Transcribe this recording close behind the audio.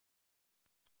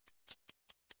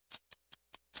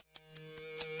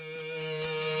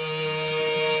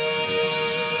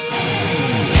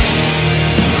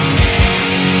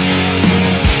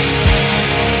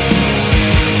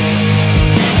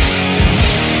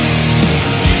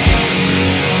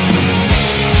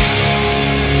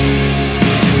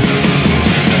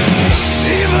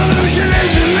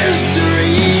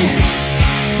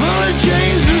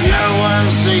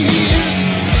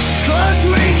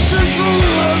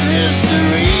of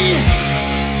history.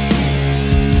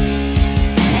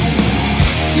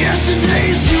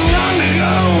 Yesterday's too long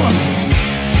ago.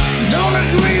 Don't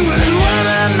agree with what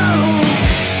I know.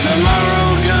 Tomorrow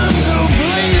got no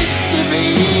place to be.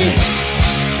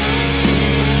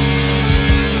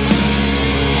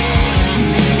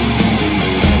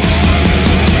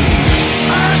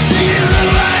 I see the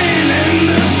line in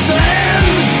the sand.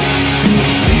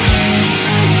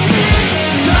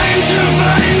 Time to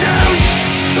find out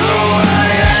who I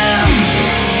am.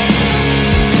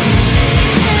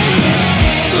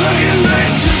 Looking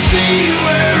back to see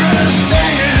where I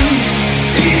stand.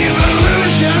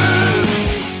 Evolution.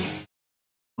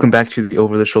 Welcome back to the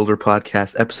Over the Shoulder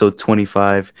podcast, episode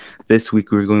 25. This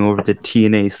week we're going over the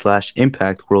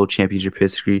TNA/Impact World Championship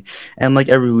history. And like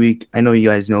every week, I know you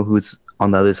guys know who's on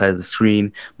the other side of the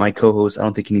screen. My co-host, I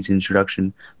don't think he needs an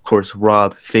introduction. Of course,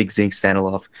 Rob, Fig, Zink,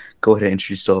 Staniloff. Go ahead and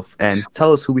introduce yourself and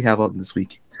tell us who we have on this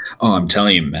week. Oh, I'm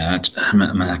telling you, Max,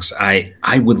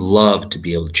 I would love to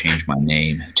be able to change my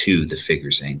name to the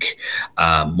Figures Inc.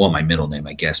 Well, my middle name,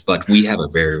 I guess. But we have a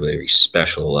very, very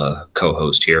special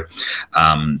co-host here.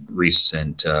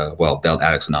 Recent, Belt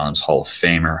Addicts Anonymous Hall of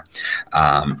Famer.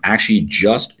 Actually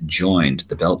just joined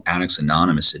the Belt Addicts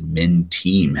Anonymous admin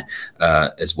team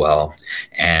as well.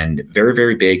 And very,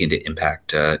 very big into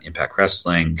Impact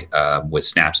Wrestling with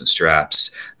Snaps and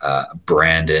Straps.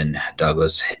 Brandon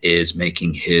Douglas is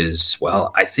making his,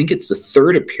 I think it's the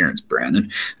third appearance,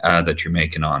 Brandon, that you're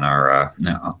making on our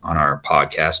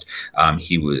podcast.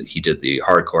 He did the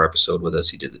hardcore episode with us.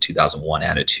 He did the 2001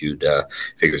 Attitude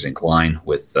Figures Inc. line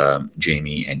with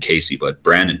Jamie and Casey. But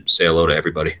Brandon, say hello to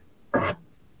everybody.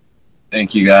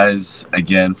 Thank you guys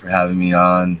again for having me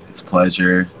on. It's a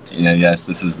pleasure. Yes,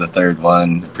 this is the third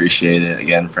one. Appreciate it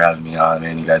again for having me on,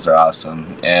 man. You guys are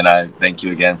awesome. And I thank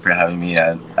you again for having me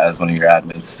as one of your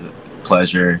admins. It's a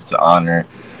pleasure. It's an honor.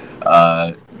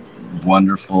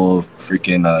 Wonderful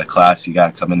freaking class you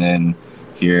got coming in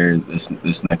here. This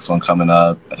next one coming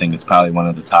up, I think it's probably one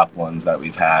of the top ones that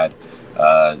we've had,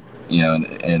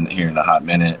 in here in a hot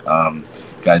minute. You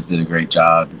guys did a great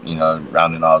job,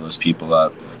 rounding all those people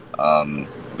up.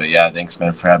 But yeah, thanks,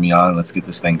 man, for having me on. Let's get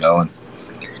this thing going.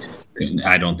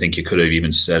 I don't think you could have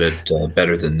even said it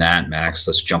better than that, Max.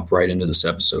 Let's jump right into this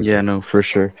episode. Yeah, no, for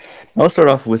sure. I'll start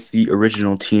off with the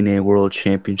original TNA World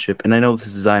Championship. And I know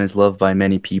this design is loved by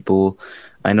many people.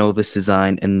 I know this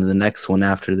design and the next one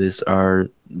after this are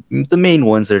the main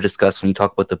ones that are discussed when you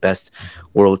talk about the best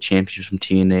World Championships from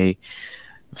TNA.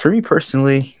 For me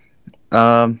personally,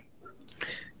 sorry.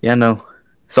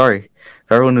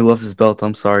 For everyone who loves this belt,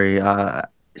 I'm sorry.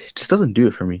 It just doesn't do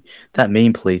it for me. That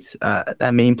main plate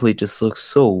just looks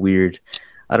so weird.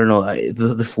 I don't know.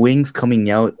 The wings coming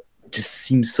out just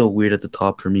seems so weird at the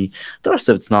top for me. The rest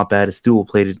of it's not bad. It's dual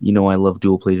plated. I love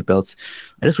dual plated belts.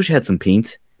 I just wish it had some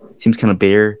paint. It seems kind of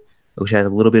bare. I wish I had a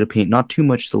little bit of paint. Not too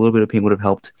much. A little bit of paint would have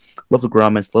helped. Love the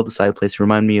grommets. Love the side plates.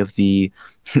 Remind me of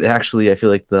actually, I feel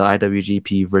like the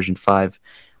IWGP version 5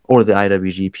 or the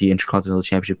IWGP Intercontinental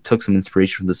Championship took some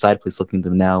inspiration from the side plates looking at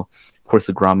them now. Of course,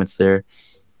 the grommets there.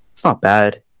 It's not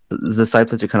bad. The side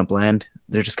plates are kind of bland.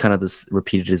 They're just kind of this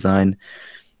repeated design.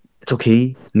 It's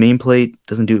okay. The main plate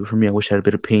doesn't do it for me. I wish I had a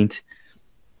bit of paint.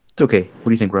 It's okay. What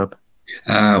do you think, Rob?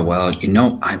 I'm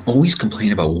always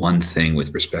complaining about one thing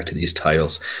with respect to these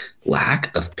titles.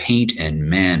 Lack of paint, and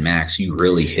man, Max, you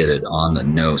really hit it on the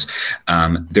nose.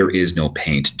 There is no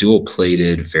paint. Dual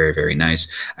plated, very, very nice.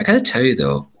 I got to tell you,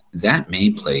 though, that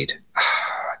main plate,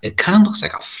 it kind of looks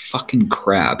like a fucking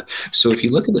crab. So if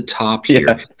you look at the top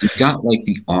here, you've got like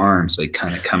the arms like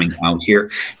kind of coming out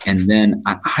here. And then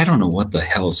I don't know what the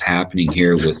hell's happening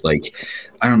here with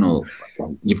I don't know.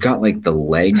 You've got like the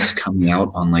legs coming out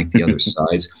on like the other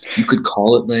sides. You could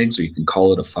call it legs or you can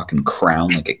call it a fucking crown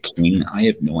like a king. I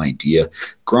have no idea.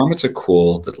 Grommets are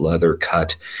cool. The leather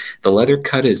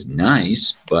cut is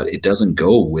nice, but it doesn't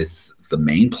go with the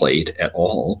main plate at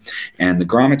all. And the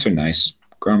grommets are nice.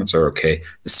 Grommets are okay.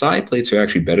 The side plates are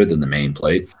actually better than the main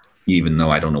plate, even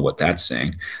though I don't know what that's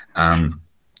saying. I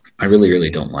really, really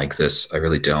don't like this. I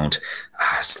really don't.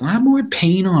 Slap more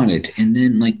paint on it, and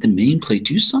then like the main plate,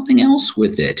 do something else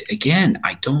with it. Again,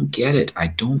 I don't get it. I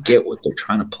don't get what they're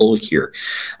trying to pull here.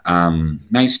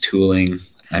 Nice tooling.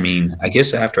 I mean, I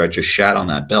guess after I just shat on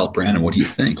that belt, Brandon, what do you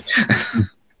think?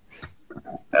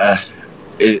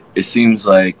 It seems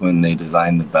like when they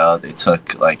designed the belt, they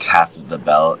took like half of the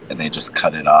belt and they just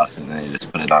cut it off and they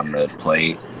just put it on the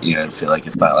plate. I feel like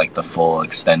it's not like the full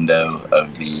extendo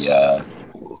of the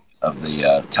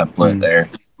template there.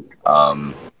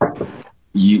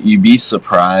 You'd be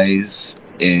surprised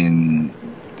in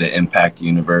the Impact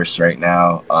universe right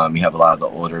now. You have a lot of the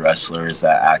older wrestlers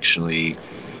that actually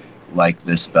like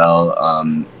this belt.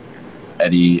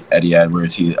 Eddie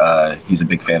Edwards, he's a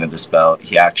big fan of this belt.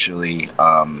 He actually,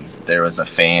 there was a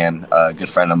fan, a good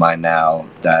friend of mine now,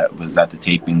 that was at the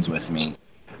tapings with me.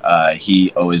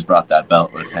 He always brought that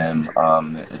belt with him.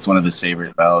 It's one of his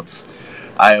favorite belts.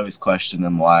 I always question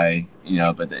him why,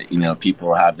 but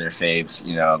people have their faves,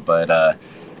 but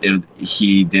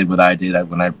he did what I did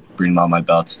when I bring all my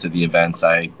belts to the events.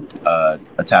 I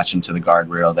attach them to the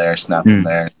guardrail there, snap them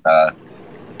there.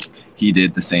 He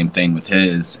did the same thing with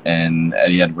his, and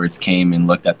Eddie Edwards came and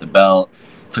looked at the belt,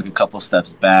 took a couple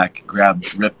steps back,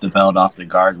 ripped the belt off the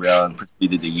guardrail, and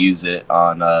proceeded to use it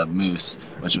on Moose,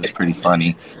 which was pretty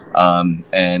funny.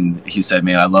 And he said,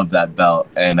 "Man, I love that belt."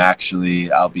 And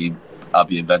actually, I'll be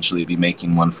eventually be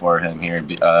making one for him here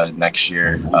next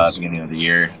year, beginning of the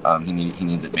year. He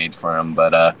needs it made for him,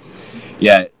 but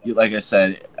yeah, like I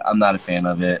said, I'm not a fan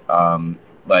of it.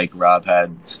 Like Rob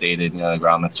had stated, the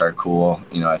grommets are cool.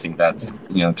 I think that's,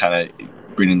 kind of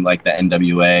bringing like the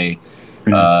NWA,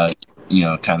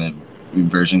 kind of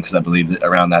version, because I believe that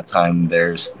around that time they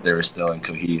were still in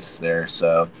Cohese there.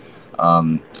 So,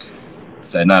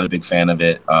 not a big fan of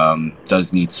it.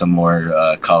 Does need some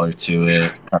more color to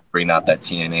it. Bring out that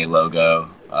TNA logo.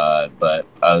 But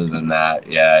other than that,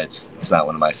 yeah, it's not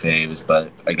one of my faves.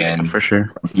 But again, yeah, for sure,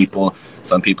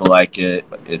 some people like it.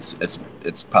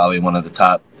 It's probably one of the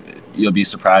top. You'll be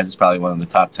surprised. It's probably one of the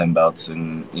top 10 belts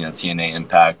in TNA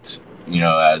Impact.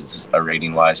 As a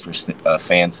rating wise for a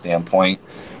fan standpoint.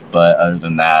 But other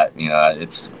than that,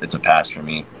 it's a pass for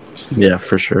me. Yeah,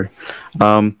 for sure.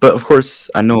 But of course,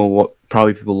 I know what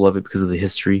probably people love it because of the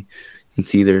history. You can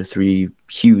see there are three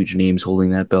huge names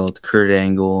holding that belt: Kurt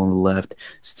Angle on the left,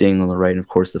 Sting on the right, and of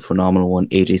course the phenomenal one,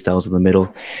 AJ Styles in the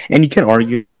middle. And you can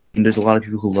argue, and there's a lot of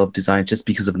people who love design just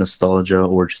because of nostalgia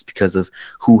or just because of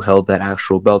who held that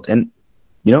actual belt. And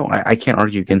I can't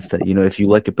argue against that. If you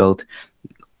like a belt,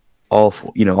 all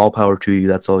power to you.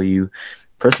 That's all you.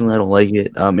 Personally, I don't like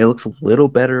it. It looks a little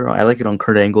better. I like it on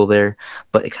Kurt Angle there,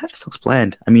 but it kind of just looks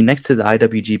bland. I mean, next to the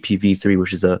IWGP V3,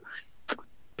 which is a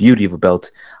beauty of a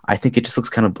belt, I think it just looks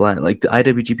kind of bland. Like the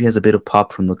IWGP has a bit of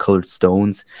pop from the colored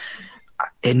stones.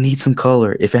 It needs some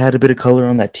color. If it had a bit of color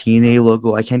on that TNA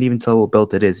logo, I can't even tell what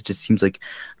belt it is. It just seems like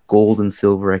gold and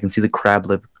silver. I can see the crab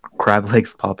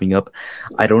legs popping up.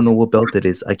 I don't know what belt it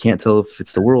is. I can't tell if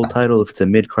it's the world title, if it's a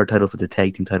mid-card title, if it's a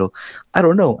tag team title. I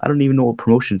don't know. I don't even know what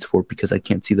promotion it's for because I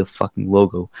can't see the fucking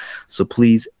logo. So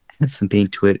please add some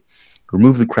paint to it.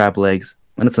 Remove the crab legs,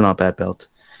 and it's a not bad belt.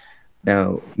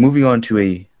 Now, moving on to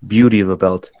a beauty of a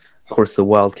belt, of course, the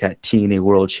Wildcat TNA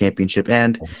World Championship.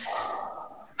 And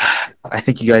I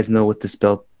think you guys know what this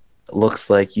belt looks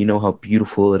like. You know how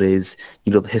beautiful it is.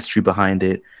 You know the history behind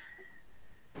it.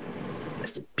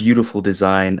 It's a beautiful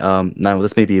design. Now,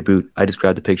 this may be a boot. I just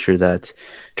grabbed a picture that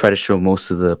tried to show most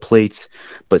of the plates.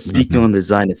 But speaking on the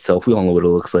design itself, we all know what it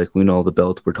looks like. We know the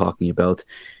belt we're talking about.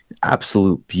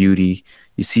 Absolute beauty.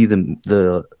 You see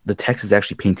the text is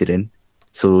actually painted in.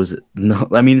 So it was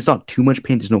it's not too much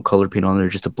paint. There's no color paint on there.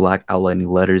 Just a black outlining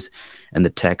letters and the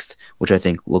text, which I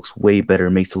think looks way better.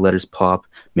 Makes the letters pop.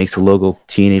 Makes the logo,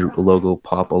 TNA logo,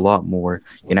 pop a lot more.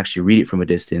 You can actually read it from a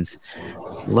distance.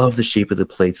 Love the shape of the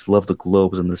plates. Love the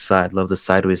globes on the side. Love the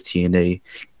sideways TNA.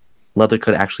 Leather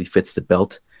cut actually fits the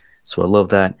belt. So I love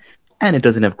that. And it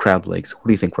doesn't have crab legs. What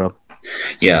do you think, Rob?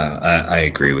 Yeah, I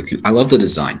agree with you. I love the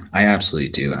design. I absolutely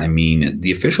do. I mean,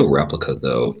 the official replica,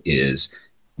 though, is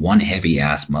one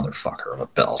heavy-ass motherfucker of a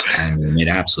belt. I mean, it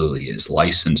absolutely is.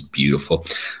 Licensed, beautiful.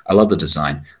 I love the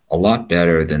design. A lot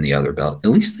better than the other belt. At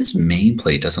least this main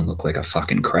plate doesn't look like a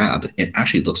fucking crab. It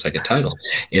actually looks like a title.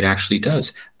 It actually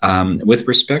does. With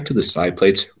respect to the side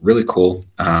plates, really cool.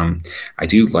 I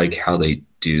do like how they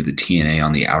do the TNA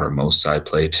on the outermost side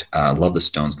plate. Love the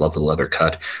stones. Love the leather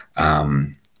cut.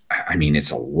 I mean,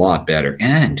 it's a lot better.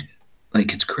 And,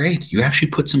 it's great. You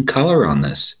actually put some color on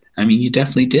this. I mean, you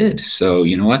definitely did. So,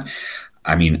 you know what?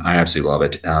 I mean, I absolutely love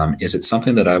it. Is it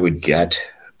something that I would get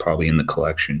probably in the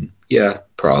collection? Yeah,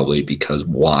 probably. Because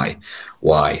why?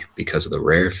 Why? Because of the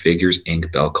Rare Figures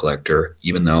Inc. belt collector,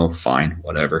 even though, fine,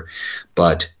 whatever.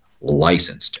 But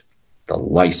licensed.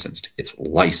 It's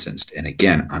licensed. And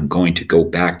again, I'm going to go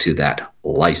back to that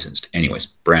licensed. Anyways,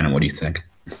 Brandon, what do you think?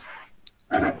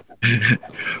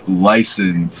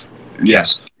 Licensed.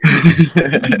 Yes.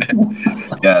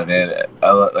 Yeah, man.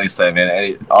 Like I said,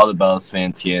 man, all the belts,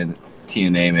 man.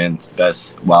 TNA, man, it's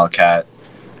best Wildcat.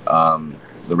 The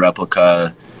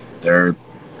replica, they're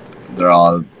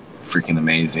all freaking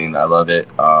amazing. I love it.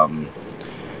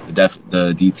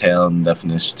 The detail and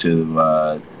definition to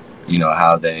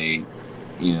how they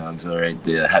exhilarate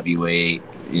the heavyweight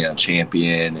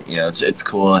champion. It's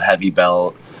cool. Heavy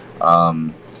belt.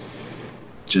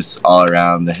 just all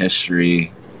around the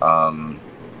history.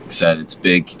 Said it's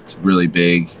big. It's really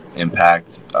big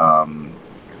Impact.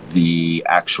 The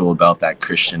actual belt that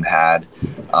Christian had,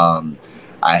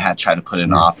 I had tried to put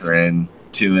an offer in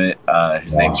to it.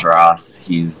 His name's Ross.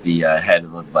 He's the head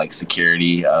of like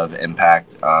security of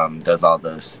Impact. Does all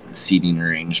those seating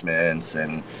arrangements,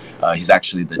 and he's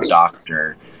actually the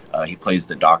doctor. He plays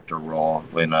the doctor role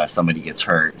when somebody gets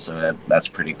hurt, so that's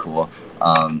pretty cool.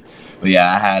 But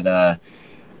yeah, I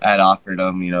had offered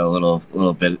him, a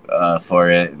little bit for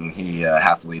it, and he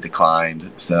happily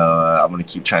declined. So I'm gonna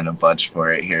keep trying to budge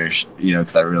for it here,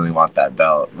 because I really want that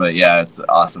belt. But yeah, it's an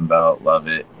awesome belt, love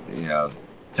it.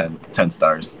 10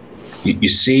 stars. You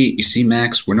see,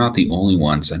 Max, we're not the only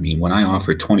ones. I mean, when I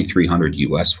offered $2,300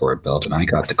 US for a belt and I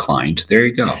got declined, there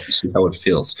you go. You see how it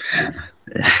feels.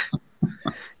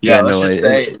 Yeah,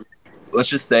 let's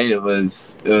just say it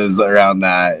was around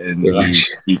that, and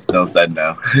he still said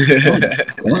no.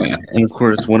 And of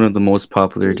course, one of the most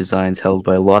popular designs held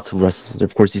by lots of wrestlers.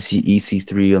 Of course, you see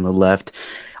EC3 on the left,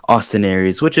 Austin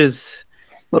Aries, which is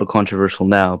a little controversial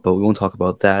now, but we won't talk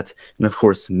about that. And of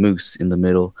course, Moose in the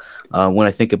middle. When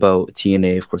I think about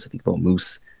TNA, of course, I think about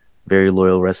Moose. Very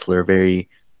loyal wrestler, very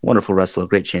wonderful wrestler,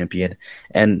 great champion,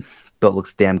 and belt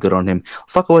looks damn good on him.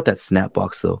 Let's talk about that snap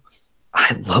box, though.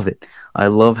 I love it. I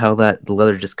love how the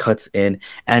leather just cuts in,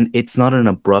 and it's not an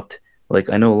abrupt. Like,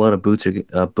 I know a lot of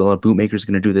bootmakers are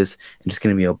going to do this and just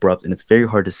going to be abrupt, and it's very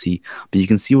hard to see. But you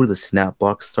can see where the snap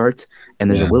box starts, and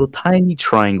there's a little tiny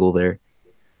triangle there.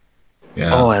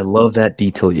 Yeah. Oh, I love that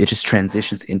detail. It just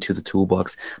transitions into the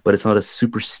toolbox, but it's not a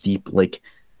super steep, like,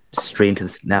 straight into the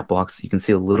snap box. You can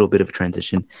see a little bit of a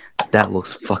transition. That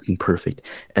looks fucking perfect.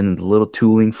 And the little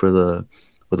tooling for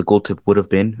where the gold tip would have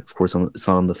been, of course, it's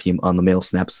not on the male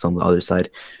snaps, it's on the other side.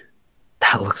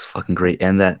 That looks fucking great.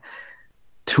 And that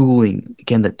tooling,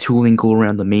 again, that tooling go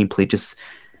around the main plate, just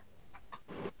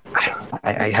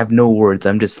I have no words.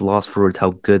 I'm just lost for words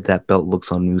how good that belt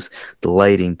looks on Moose. The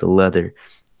lighting, the leather,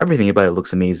 everything about it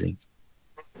looks amazing.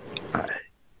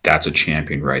 That's a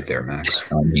champion right there, Max.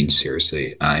 I mean,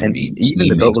 seriously. Even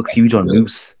the belt looks huge on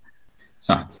Moose.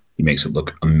 He makes it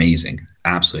look amazing.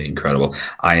 Absolutely incredible.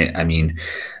 I mean,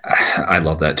 I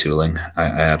love that tooling. I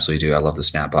absolutely do. I love the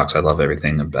snap box. I love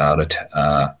everything about it.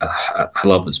 I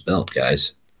love this belt,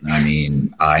 guys. I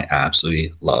mean, I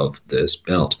absolutely love this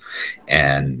belt.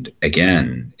 And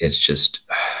again, it's just,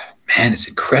 man, it's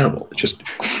incredible. It's just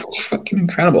fucking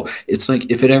incredible. It's like,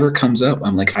 if it ever comes up,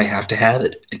 I'm like, I have to have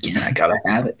it. Again, I gotta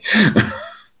have it.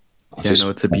 No,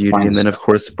 it's a beauty. And then, of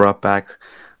course, brought back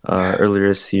earlier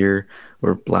this year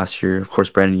or last year, of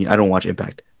course, Brandon, I don't watch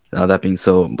Impact. That being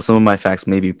so, some of my facts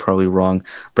may be probably wrong.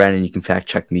 Brandon, you can fact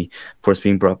check me. Of course,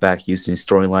 being brought back using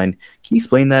storyline. Can you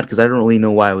explain that? Because I don't really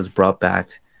know why it was brought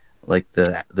back, like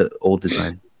the old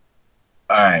design.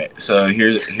 All right, so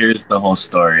here's the whole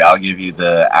story. I'll give you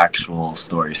the actual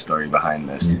story behind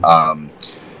this.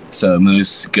 So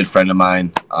Moose, good friend of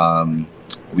mine.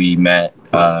 We met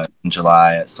in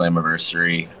July at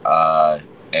Slammiversary.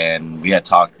 And we had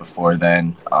talked before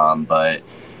then, but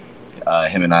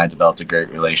him and I developed a great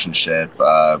relationship.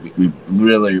 We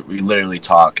literally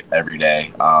talk every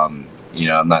day. I'm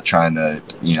not trying to,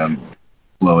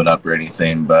 blow it up or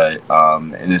anything, but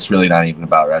and it's really not even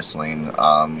about wrestling.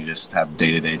 We just have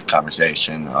day-to-day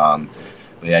conversation. But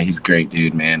yeah, he's a great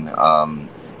dude, man.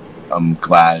 I'm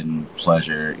glad and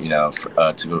pleasure,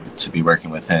 to be working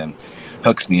with him.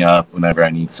 Hooks me up whenever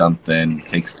I need something.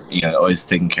 Takes, always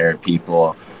taking care of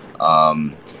people.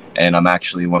 And I'm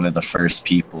actually one of the first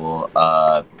people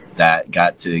that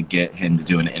got to get him to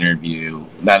do an interview.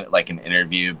 Not like an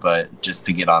interview, but just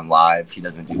to get on live. He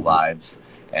doesn't do lives.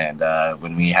 And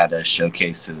when we had to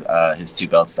showcase his two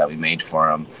belts that we made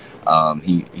for him,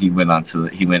 he went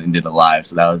and did a live.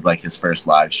 So that was like his first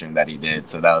live stream that he did.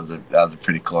 So that was a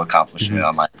pretty cool accomplishment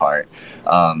on my part.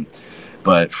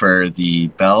 But for the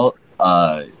belt,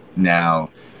 now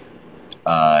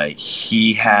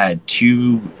he had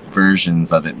two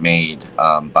versions of it made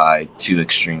by two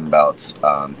Extreme belts.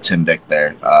 Tim Vick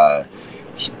there.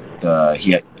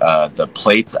 The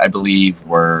plates, I believe,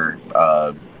 were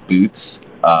boots,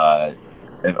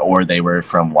 or they were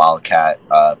from Wildcat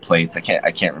plates. I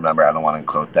can't remember. I don't want to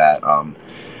quote that.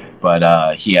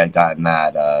 But he had gotten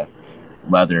that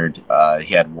leathered.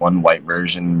 He had one white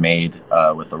version made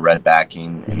with a red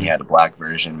backing, and he had a black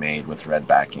version made with red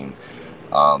backing.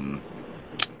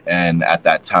 And at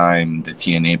that time, the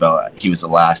TNA belt, he was the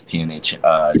last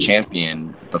TNA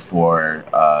champion before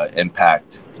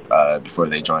Impact, before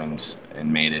they joined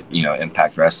and made it,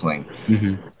 Impact Wrestling,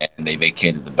 and they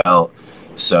vacated the belt.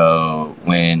 So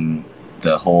when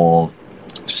the whole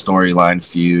storyline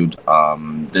feud.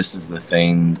 This is the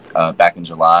thing. Back in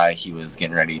July, he was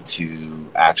getting ready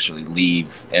to actually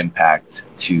leave Impact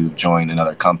to join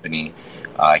another company.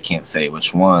 I can't say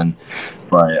which one,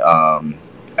 but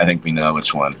I think we know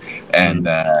which one. And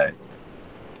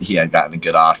he had gotten a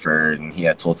good offer, and he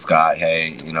had told Scott,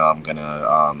 "Hey, I'm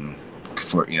gonna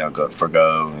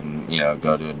forgo and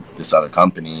go to this other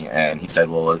company." And he said,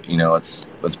 "Well,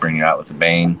 let's bring you out with the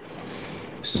Bane."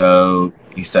 So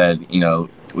he said,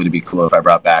 would it be cool if I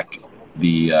brought back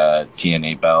the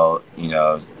TNA belt,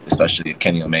 especially if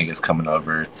Kenny Omega's coming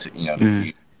over to, to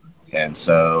feud. And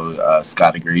so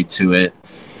Scott agreed to it.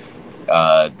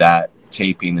 That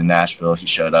taping in Nashville, he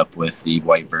showed up with the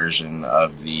white version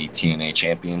of the TNA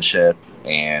championship.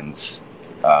 And,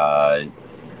 as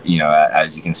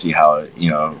you can see how,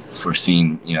 for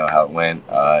seeing, how it went,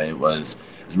 it was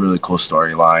a really cool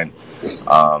storyline.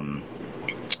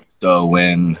 So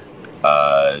when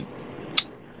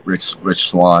Rich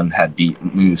Swann had beat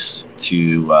Moose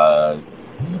to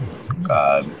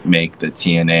make the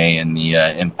TNA and the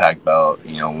Impact belt,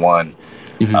 won,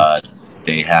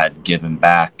 they had given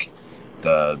back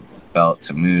the belt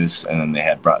to Moose, and then they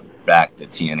had brought back the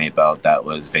TNA belt that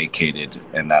was vacated,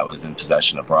 and that was in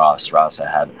possession of Ross. Ross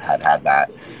had that.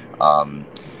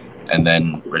 And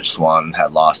then Rich Swann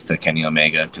had lost to Kenny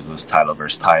Omega because it was title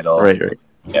versus title. Right.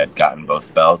 He had gotten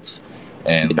both belts,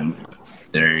 and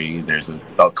there's a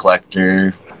belt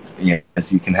collector.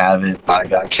 Yes, you can have it. I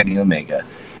got Kenny Omega,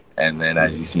 and then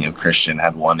as you see, Christian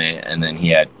had won it, and then he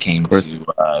had came to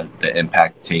the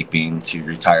Impact taping to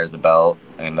retire the belt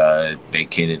and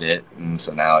vacated it, and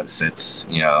so now it sits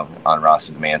on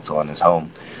Ross's mantle in his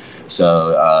home.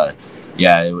 So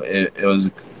it was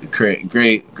a great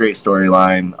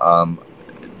storyline.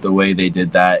 The way they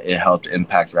did that, it helped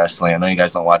Impact Wrestling. I know you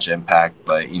guys don't watch Impact,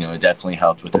 but it definitely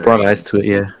helped with. Brought eyes to it,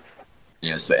 yeah.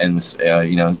 Yes, and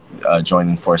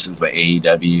joining forces with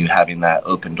AEW, having that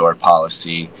open door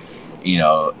policy,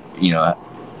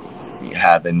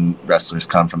 having wrestlers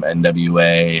come from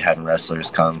NWA, having wrestlers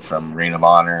come from Ring of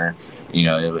Honor,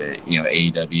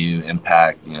 AEW,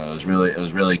 Impact. It was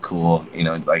really cool.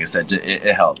 Like I said,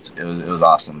 it helped. It was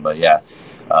awesome. But yeah,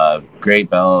 great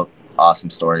belt, awesome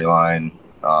storyline.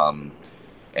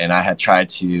 And I had tried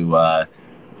to,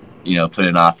 put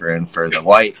an offer in for the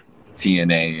white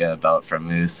TNA belt from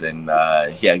Moose, and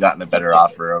he had gotten a better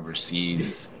offer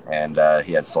overseas, and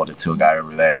he had sold it to a guy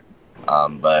over there.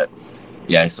 But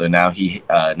yeah, so now he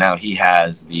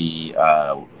has the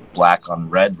black on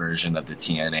red version of the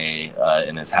TNA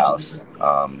in his house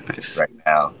right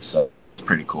now. So it's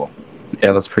pretty cool.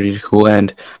 Yeah, that's pretty cool. And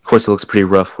of course, it looks pretty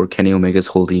rough where Kenny Omega's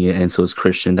holding it, and so is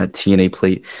Christian. That TNA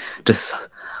plate just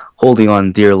holding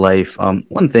on dear life.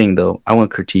 One thing though, I want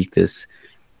to critique this.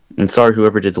 And sorry,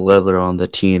 whoever did the leather on the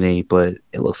TNA, but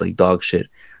it looks like dog shit.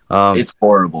 It's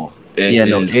horrible. It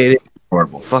is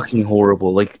horrible. Fucking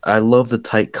horrible. Like, I love the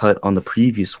tight cut on the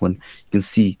previous one. You can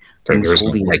see he's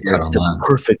holding the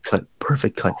perfect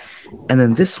cut. And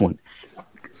then this one,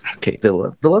 okay, the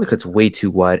leather cut's way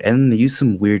too wide, and then they use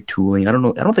some weird tooling. I don't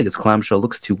know. I don't think it's clamshell. It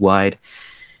looks too wide.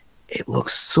 It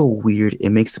looks so weird. It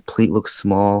makes the plate look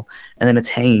small, and then it's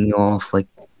hanging off. Like,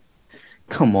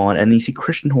 come on. And you see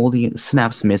Christian holding it,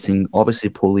 snaps missing, obviously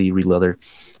poorly re-leather.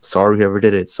 Sorry whoever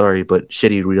did it, sorry, but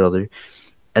shitty re-leather.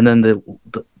 And then the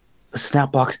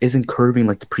snap box isn't curving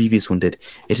like the previous one did.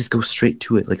 It just goes straight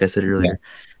to it, like I said earlier.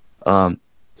 Come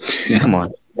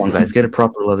on, guys, get a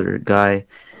proper leather guy.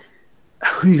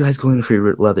 Who are you guys going for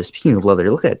your leather? Speaking of leather,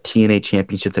 look at TNA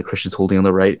Championship that Christian's holding on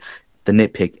the right. The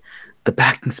nitpick, the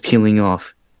backing's peeling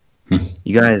off.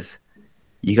 You guys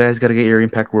got to get your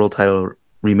Impact World title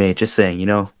remade. Just saying,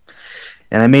 And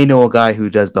I may know a guy who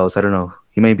does belts. I don't know.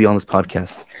 He may be on this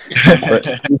podcast. But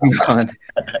moving on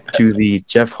to the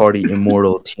Jeff Hardy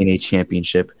Immortal TNA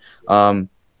Championship.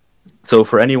 So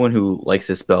for anyone who likes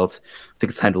this belt, I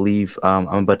think it's time to leave. I'm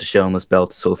about to show on this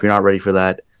belt. So if you're not ready for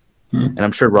that, and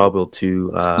I'm sure Rob will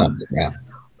too.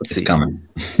 It's coming.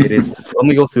 It is. Let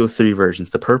me go through 3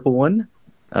 versions. The purple one,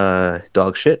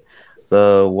 dog shit.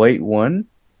 The white one,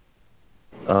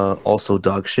 also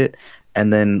dog shit.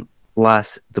 And then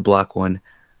the black one,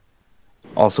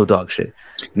 also dog shit.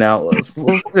 Now let's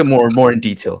look at more in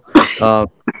detail. The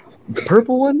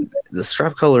purple one, the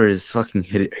strap color is fucking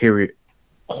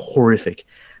horrific.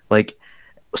 Like,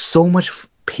 so much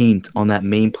paint on that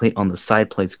main plate, on the side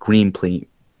plates, green paint,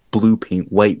 blue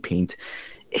paint, white paint.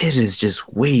 It is just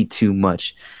way too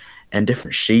much. And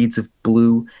different shades of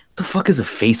blue. The fuck is a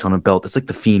face on a belt? It's like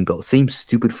the Fiend belt. Same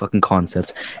stupid fucking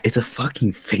concept. It's a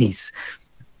fucking face.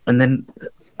 And then,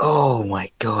 oh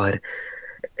my god.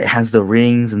 it has the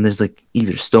rings, and there's like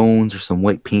either stones or some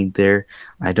white paint there.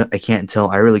 I can't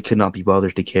tell. I really could not be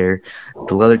bothered to care.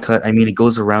 The leather cut, I mean, it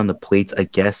goes around the plates. I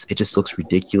guess it just looks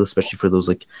ridiculous, especially for those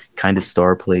like kind of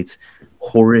star plates.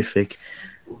 Horrific.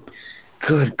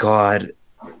 Good God,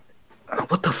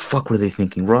 what the fuck were they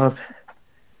thinking, Rob?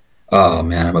 Oh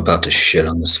man, I'm about to shit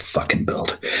on this fucking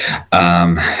belt.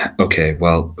 Okay,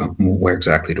 well, where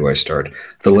exactly do I start?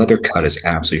 The leather cut is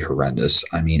absolutely horrendous.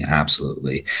 I mean,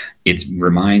 absolutely. It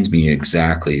reminds me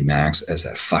exactly, Max, as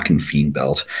that fucking Fiend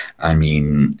belt. I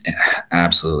mean,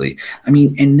 absolutely. I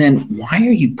mean, and then why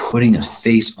are you putting a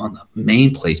face on the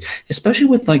main plate, especially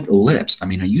with like lips? I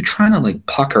mean, are you trying to like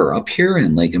pucker up here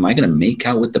and like, am I going to make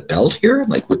out with the belt here?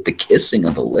 Like with the kissing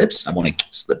of the lips? I want to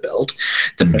kiss the belt,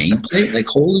 the main plate. Like,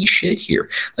 holy shit here.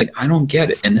 Like, I don't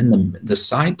get it. And then the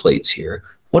side plates here.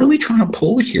 What are we trying to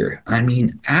pull here? I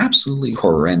mean, absolutely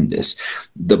horrendous.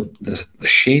 The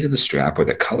shade of the strap or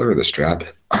the color of the strap,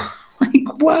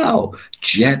 like, wow.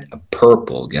 Jet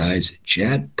purple, guys.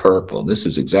 Jet purple. This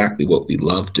is exactly what we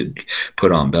love to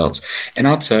put on belts. And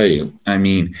I'll tell you, I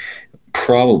mean,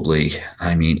 probably,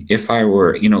 I mean, if I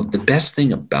were, you know, the best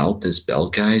thing about this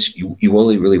belt, guys, you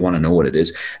really want to know what it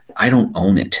is. I don't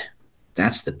own it.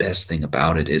 That's the best thing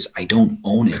about it is I don't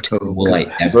own it. Oh, Will God.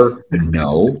 I ever?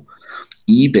 No.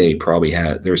 eBay probably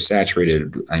they're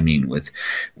saturated, I mean, with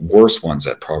worse ones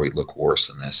that probably look worse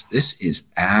than this. This is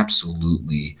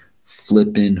absolutely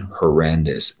flippin'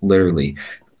 horrendous. Literally,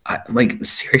 like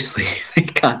seriously, they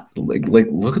got like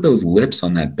look at those lips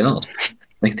on that belt.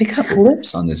 Like they got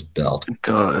lips on this belt.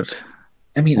 God,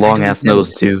 I mean, long ass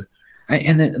nose too.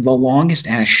 And then the longest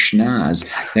ass schnoz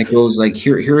that goes like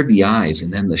here are the eyes,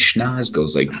 and then the schnoz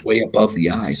goes like way above the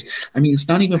eyes. I mean, it's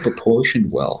not even proportioned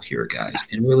well here, guys.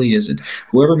 It really isn't.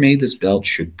 Whoever made this belt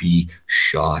should be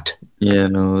shot. Yeah,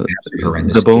 no,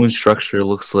 the bone structure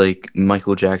looks like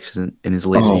Michael Jackson in his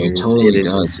later years. It totally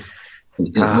does.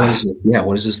 What is it? Yeah,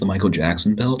 what is this? The Michael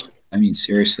Jackson belt? I mean,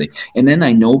 seriously. And then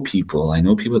I know people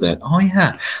that, oh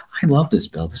yeah, I love this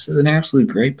belt. This is an absolute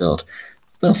great belt.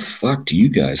 The fuck do you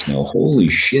guys know? Holy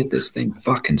shit, this thing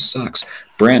fucking sucks.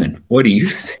 Brandon, what do you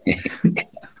think?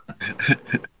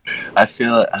 I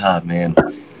feel, man,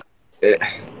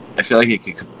 I feel like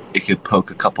it could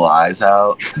poke a couple eyes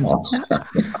out.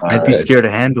 I'd be scared to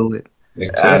handle it.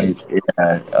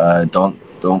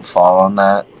 Don't fall on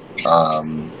that.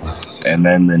 And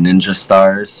then the ninja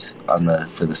stars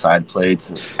for the side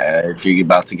plates. If you're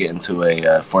about to get into a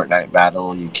Fortnite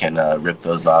battle, you can rip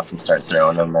those off and start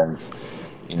throwing them as,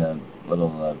 you know,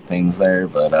 little things there.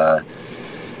 But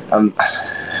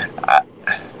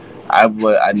I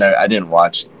didn't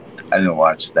watch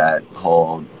that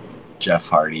whole Jeff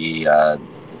Hardy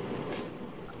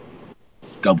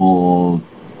double,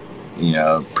 you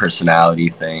know, personality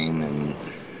thing, and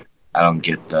I don't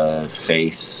get the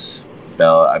face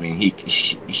belt. I mean,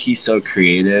 he's so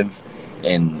creative,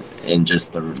 and in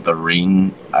just the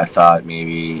ring. I thought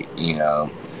maybe, you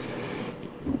know,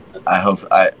 I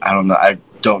don't know. I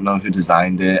don't know who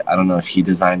designed it. I don't know if he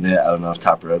designed it. I don't know if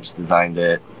Top Ropes designed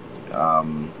it.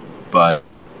 But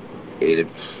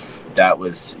if that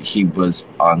was, he was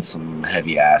on some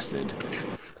heavy acid.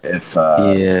 If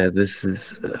this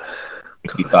is.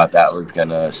 If he thought that was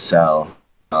gonna sell.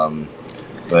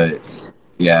 But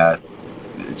yeah,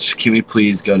 can we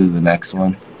please go to the next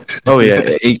one? Oh yeah,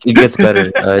 it gets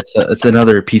better. It's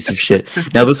another piece of shit.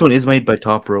 Now this one is made by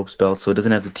Top Ropes Belt, so it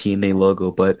doesn't have the TNA logo,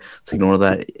 but let's ignore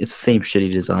that. It's the same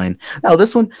shitty design. Now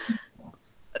this one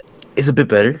is a bit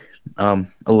better, a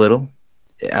little.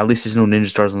 At least there's no ninja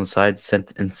stars on the side.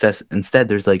 Instead,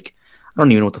 there's like, I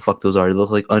don't even know what the fuck those are. They look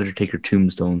like Undertaker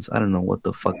tombstones. I don't know what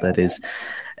the fuck that is.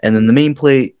 And then the main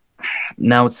plate,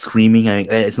 now it's screaming.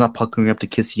 It's not puckering up to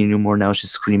kiss you anymore. Now it's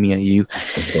just screaming at you.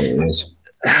 It is.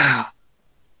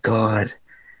 God,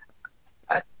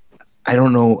 I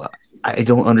don't know. I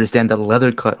don't understand that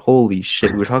leather cut. Holy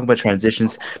shit! We were talking about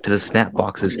transitions to the snap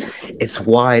boxes. It's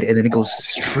wide, and then it goes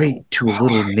straight to a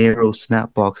little narrow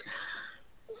snap box.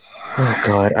 Oh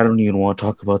God, I don't even want to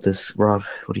talk about this. Rob,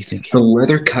 what do you think? The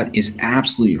leather cut is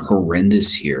absolutely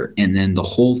horrendous here. And then the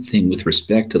whole thing with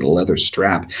respect to the leather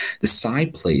strap, the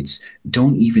side plates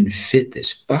don't even fit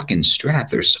this fucking strap.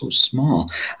 They're so small.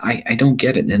 I don't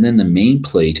get it. And then the main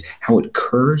plate, how it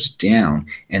curves down,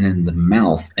 and then the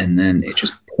mouth, and then it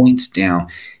just points down.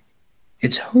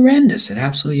 It's horrendous. It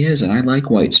absolutely is. And I like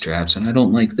white straps, and I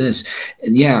don't like this.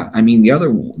 And yeah, I mean, the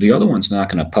other one's not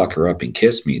going to pucker up and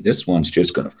kiss me. This one's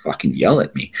just going to fucking yell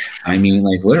at me. I mean,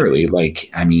 like literally,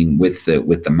 like, I mean, with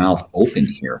the mouth open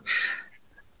here.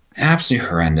 Absolutely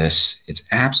horrendous. It's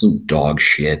absolute dog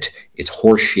shit. It's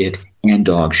horse shit and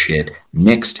dog shit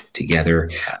mixed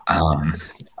together.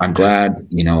 I'm glad,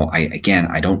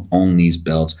 I don't own these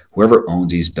belts. Whoever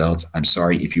owns these belts, I'm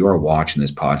sorry. If you are watching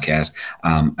this podcast,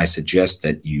 I suggest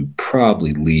that you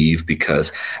probably leave,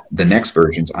 because the next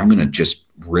versions, I'm going to just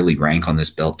really rank on this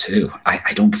belt too.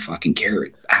 I don't fucking care.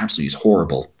 It absolutely is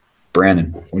horrible.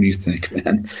 Brandon, what do you think,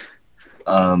 man?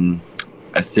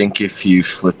 I think if you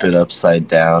flip it upside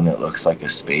down, it looks like a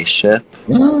spaceship.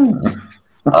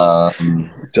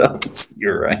 It does.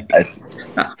 You're right. I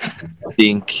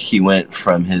think he went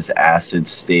from his acid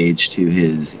stage to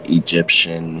his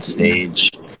Egyptian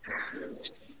stage.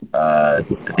 I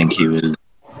think he was,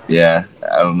 I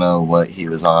don't know what he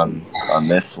was on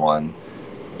this one,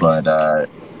 but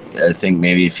I think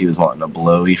maybe if he was wanting a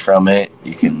blowy from it,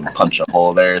 you can punch a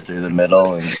hole there through the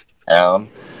middle and get down.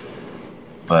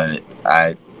 But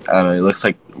I don't know. It looks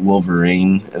like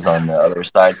Wolverine is on the other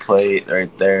side plate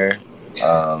right there.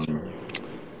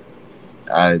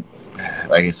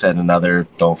 Like I said, another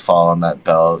don't fall on that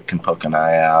belt, can poke an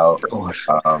eye out.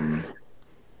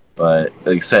 But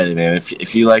like I said, man,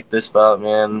 if you like this belt,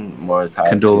 man, more power.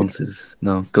 Condolences.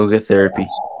 No, go get therapy.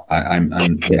 I'm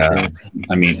yeah.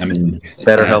 I mean,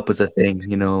 BetterHelp is a thing,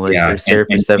 there's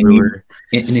therapists and everywhere.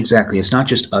 And exactly, it's not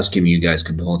just us giving you guys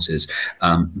condolences.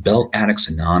 Belt Addicts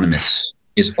Anonymous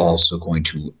is also going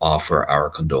to offer our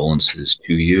condolences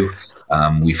to you.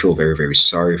 We feel very, very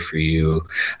sorry for you.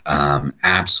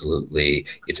 Absolutely.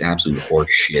 It's absolute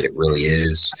horse shit. It really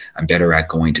is. I'm better at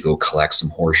going to go collect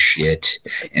some horse shit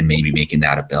and maybe making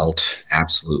that a belt.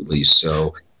 Absolutely.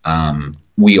 So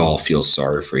we all feel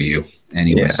sorry for you.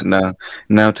 Anyways. Yeah,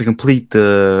 now to complete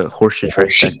the horseshit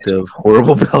trifecta of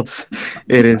horrible belts,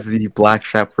 it is the black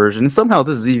strap version. And somehow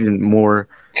this is even more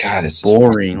this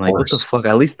boring. Is like, what the fuck?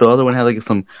 At least the other one had like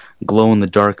some glow in the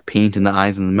dark paint in the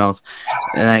eyes and the mouth.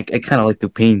 And I kind of like the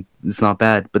paint. It's not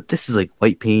bad. But this is like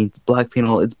white paint, black paint,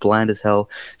 it's bland as hell.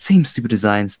 Same stupid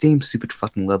design, same stupid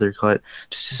fucking leather cut.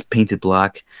 Just painted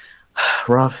black.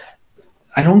 Rob?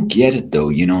 I don't get it though,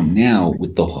 now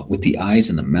with the eyes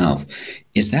and the mouth,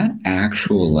 is that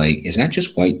is that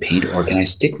just white paint, or can I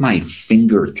stick my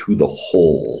finger through the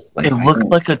hole? It looks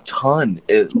like a ton.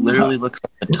 It literally looks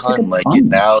like a ton.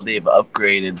 Now they've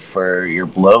upgraded for your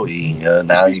blowy.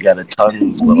 Now you got a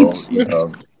ton little,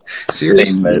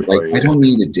 Seriously, I don't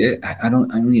need I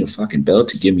don't need a fucking belt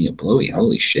to give me a blowy.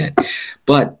 Holy shit.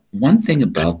 But one thing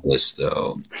about this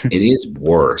though, it is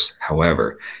worse.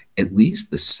 However, at least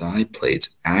the side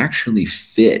plates actually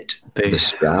fit the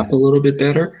strap a little bit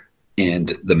better,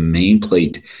 and the main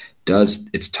plate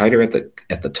it's tighter at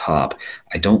the top.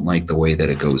 I don't like the way that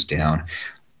it goes down.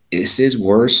 This is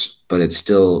worse, but it's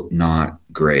still not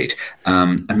great.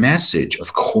 A message,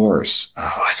 of course.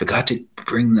 Oh, I forgot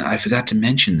to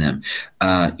mention them.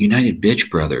 United Bitch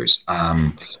Brothers.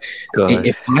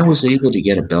 If I was able to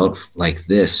get a belt like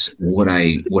this, would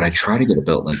I try to get a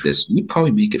belt like this? You'd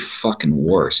probably make it fucking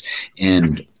worse.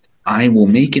 And I will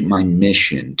make it my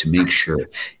mission to make sure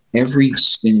every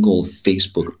single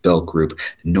Facebook belt group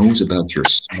knows about your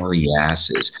sorry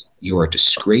asses. You are a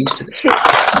disgrace to this community.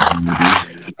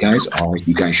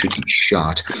 You guys should be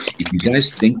shot. If you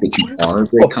guys think that you are a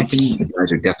great company, you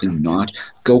guys are definitely not.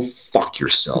 Go fuck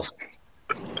yourself.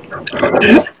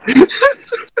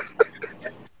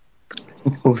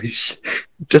 Holy shit.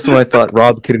 Just when I thought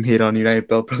Rob couldn't hate on United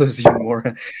Belt Brothers even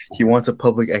more, he wants a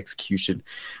public execution.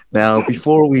 Now,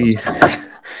 before he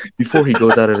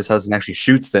goes out of his house and actually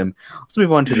shoots them, let's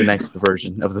move on to the next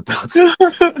version of the belts.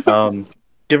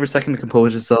 Give her a second to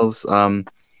compose yourselves.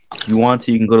 If you want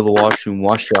to, you can go to the washroom,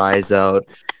 wash your eyes out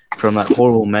from that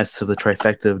horrible mess of the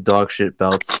trifecta of dog shit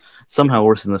belts. Somehow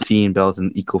worse than the Fiend belt and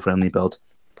the eco-friendly belt.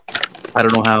 I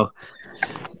don't know how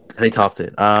they topped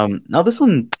it. Now this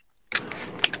one,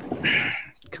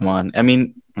 come on. I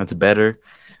mean, it's better,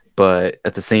 but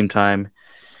at the same time,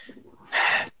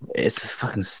 it's a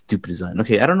fucking stupid design.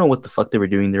 Okay, I don't know what the fuck they were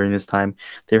doing during this time.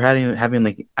 They're having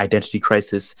like identity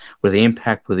crisis, where the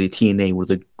Impact, where the TNA, where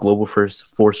the Global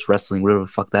Force Wrestling, whatever the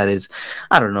fuck that is.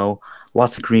 I don't know.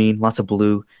 Lots of green, lots of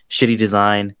blue, shitty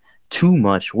design, too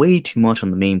much, way too much on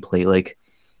the main plate. Like,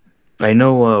 I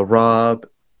know Rob,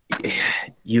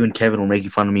 you and Kevin were making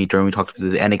fun of me during we talked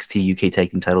about the NXT UK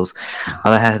Tag Team titles.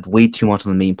 I had way too much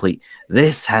on the main plate.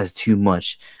 This has too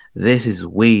much. This is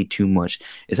way too much.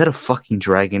 Is that a fucking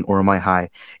dragon, or am I high?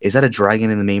 Is that a dragon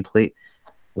in the main plate?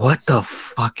 What the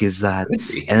fuck is that?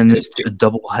 And then there's a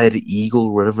double-headed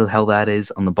eagle, whatever the hell that is,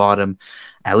 on the bottom.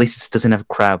 At least it doesn't have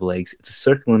crab legs. It's a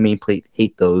circular main plate.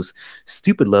 Hate those.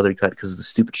 Stupid leather cut because of the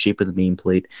stupid shape of the main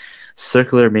plate.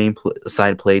 Circular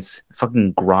side plates.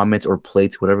 Fucking grommets or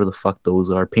plates, whatever the fuck those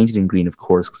are. Painted in green, of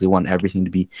course, because they want everything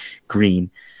to be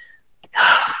green.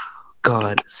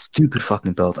 God, stupid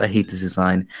fucking belt. I hate this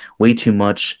design. Way too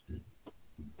much.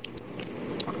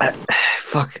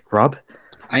 Fuck, Rob.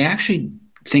 I actually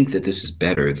think that this is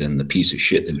better than the piece of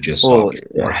shit that we just saw Oh,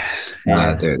 before.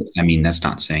 yeah. I mean, that's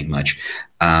not saying much.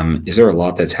 Is there a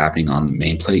lot that's happening on the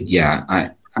main plate? Yeah,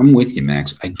 I'm with you,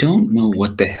 Max. I don't know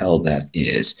what the hell that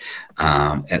is.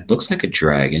 It looks like a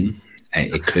dragon.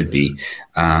 It could be.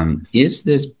 Is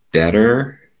this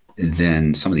better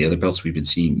than some of the other belts we've been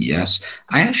seeing? Yes.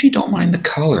 I actually don't mind the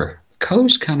color. The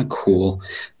color's kind of cool.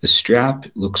 The strap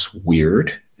looks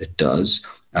weird. It does.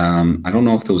 I don't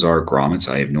know if those are grommets.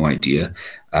 I have no idea.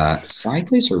 Side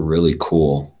plates are really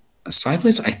cool. Side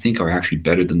plates, I think, are actually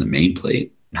better than the main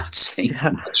plate. Not saying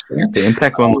much there. The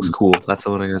impact one looks cool. That's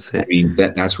what I gotta say. I mean,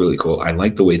 that's really cool. I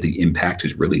like the way the impact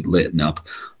is really lit up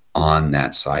on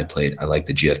that side plate. I like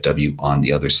the GFW on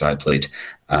the other side plate.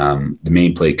 The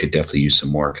main plate could definitely use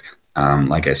some work.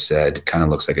 Like I said, kind of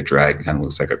looks like a dragon, kind of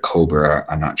looks like a cobra.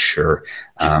 I'm not sure.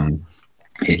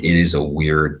 It is a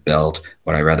weird belt.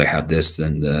 Would I rather have this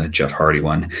than the Jeff Hardy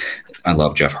one? I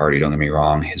love Jeff Hardy, don't get me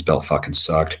wrong. His belt fucking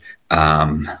sucked.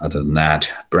 Other than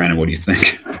that, Brandon, what do you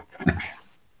think?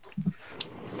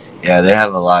 Yeah, they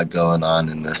have a lot going on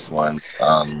in this one.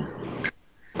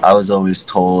 I was always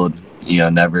told,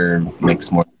 never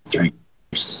mix more than 3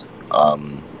 years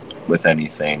with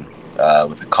anything,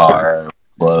 with a car,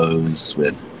 clothes,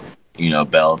 with,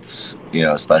 belts,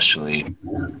 especially.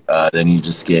 Then you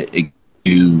just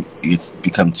it's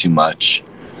become too much,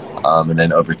 and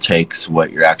then overtakes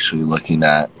what you're actually looking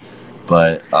at.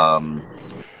 But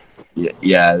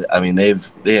yeah, I mean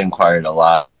they inquired a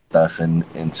lot of stuff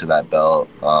into that belt.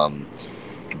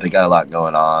 They got a lot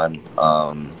going on.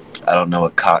 I don't know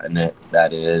what continent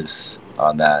that is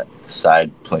on that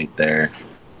side plate there.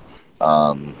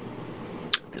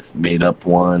 If made up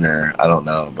one or I don't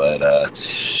know, but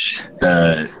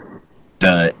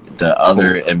the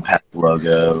other Impact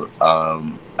logo,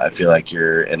 I feel like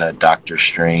you're in a Doctor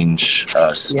Strange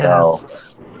spell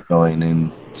going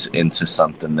into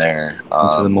something there.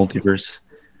 Into the multiverse.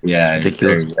 Yeah,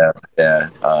 ridiculous.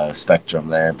 Spectrum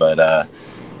there, but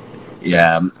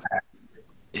yeah,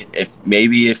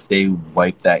 if they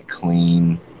wipe that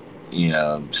clean,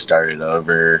 started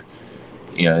over,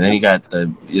 then you got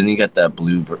that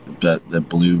the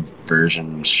blue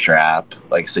version strap.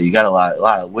 Like, so you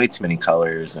got way too many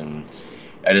colors, and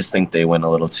I just think they went a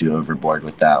little too overboard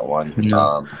with that one.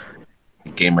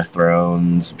 Game of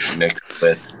Thrones mixed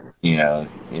with a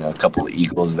couple of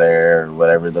eagles there or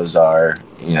whatever those are,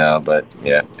 but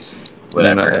yeah,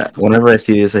 whatever. Whenever I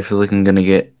see this, I feel like I'm gonna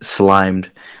get slimed.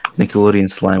 Nickelodeon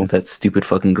slime with that stupid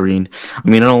fucking green. I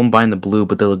mean, I don't mind the blue,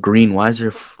 but the green. Why is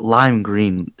there lime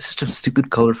green? It's such a stupid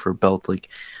color for a belt. Like,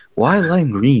 why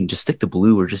lime green? Just stick to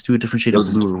blue, or just do a different shade of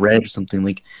blue or red or something.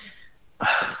 Like,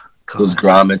 those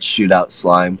grommets shoot out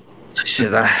slime.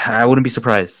 Shit, I wouldn't be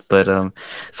surprised. But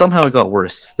somehow it got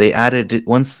worse. They added it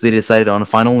once they decided on a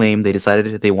final name. They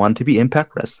decided they wanted to be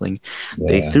Impact Wrestling. Yeah.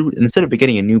 They threw, instead of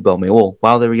getting a new belt made. Well,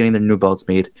 while they were getting their new belts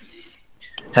made.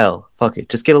 Hell, fuck it.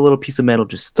 Just get a little piece of metal,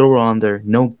 just throw it on there,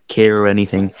 no care or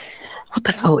anything. What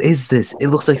the hell is this? It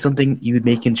looks like something you would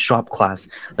make in shop class,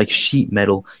 like sheet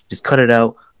metal. Just cut it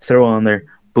out, throw it on there,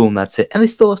 boom, that's it. And they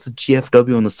still have the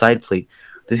GFW on the side plate.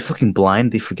 Are they fucking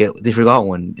blind? They forgot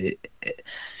one.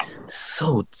 It's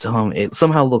so dumb. It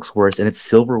somehow looks worse, and it's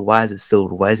silver. Why is it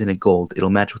silver? Why isn't it gold? It'll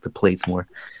match with the plates more.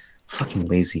 Fucking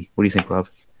lazy. What do you think, Rob?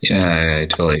 Yeah, I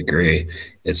totally agree.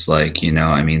 It's like,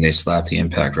 I mean, they slapped the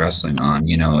Impact Wrestling on,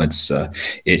 it's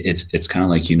kind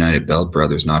of like United Belt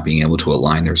Brothers not being able to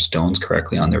align their stones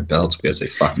correctly on their belts because they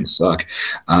fucking suck.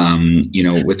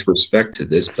 With respect to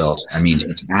this belt, I mean,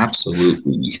 it's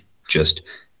absolutely just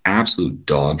absolute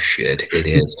dog shit. It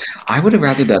is. I would have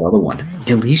rather that other one.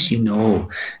 At least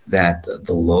that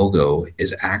the logo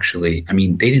is actually, I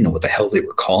mean, they didn't know what the hell they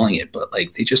were calling it, but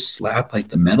like they just slapped like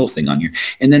the metal thing on here.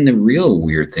 And then the real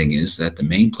weird thing is that the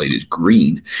main plate is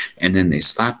green, and then they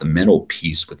slap the metal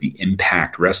piece with the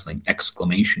Impact Wrestling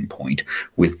exclamation point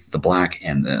with the black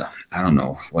and the, I don't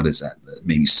know, what is that?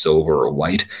 Maybe silver or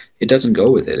white. It doesn't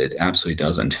go with it. It absolutely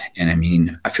doesn't. And I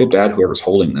mean, I feel bad whoever's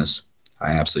holding this.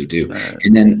 I absolutely do.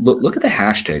 And then look at the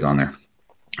hashtag on there.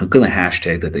 Look at the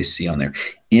hashtag that they see on there.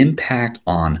 Impact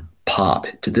on pop.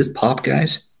 Did this pop,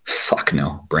 guys? Fuck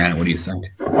no. Brandon, what do you think?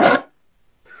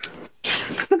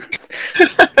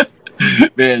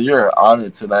 Man, you're on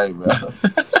it tonight, bro.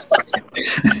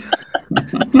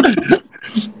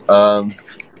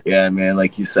 Yeah, man,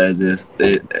 like you said, it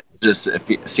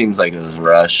seems like it was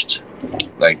rushed.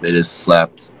 Like they just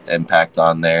slapped Impact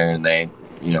on there and they,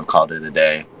 called it a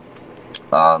day.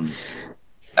 I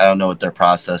don't know what their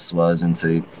process was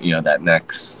into, that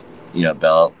next,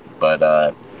 belt,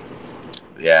 But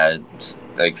yeah,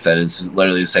 like I said, it's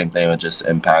literally the same thing with just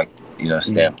Impact,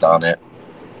 stamped on it.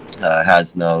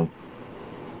 Has no,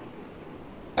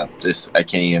 just I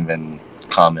can't even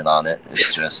comment on it.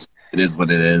 It's just it is what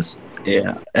it is.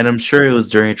 Yeah, and I'm sure it was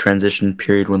during a transition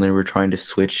period when they were trying to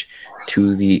switch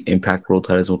to the Impact World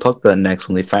titles. We'll talk about that next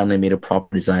when they finally made a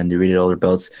proper design. They redid all their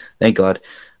belts, thank God.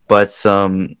 But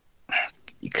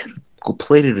you could go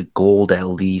plate it a gold at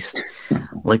least.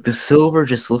 Like the silver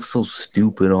just looks so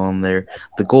stupid on there.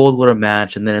 The gold would have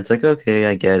matched, and then it's like, okay,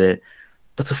 I get it.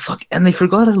 But the fuck, and they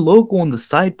forgot a logo on the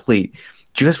side plate.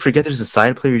 Did you guys forget there's a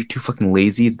side plate? You're too fucking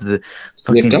lazy. The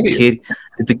fucking VFW. kid,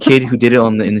 did the kid who did it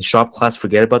in the shop class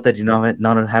forget about that? Did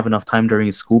not have enough time during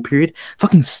his school period?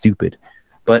 Fucking stupid.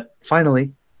 But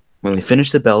finally, when we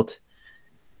finish the belt,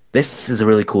 this is a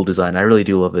really cool design. I really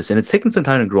do love this, and it's taken some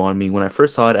time to grow on me. When I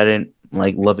first saw it, I didn't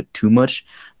love it too much,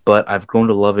 but I've grown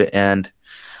to love it, and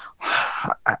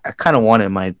I kind of want it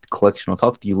in my collection. I'll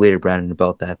talk to you later, Brandon,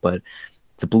 about that. But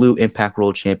the blue Impact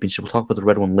World Championship. We'll talk about the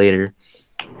red one later.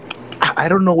 I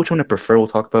don't know which one I prefer. We'll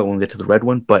talk about when we get to the red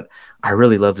one, but I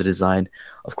really love the design.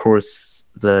 Of course,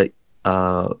 the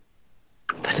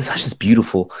design is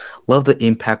beautiful. Love the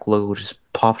Impact logo, just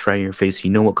pops right in your face.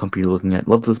 You know what company you're looking at.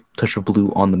 Love the touch of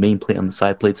blue on the main plate, on the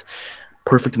side plates.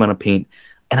 Perfect amount of paint.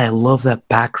 And I love that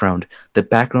background. The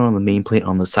background on the main plate,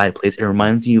 on the side plates. It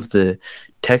reminds you of the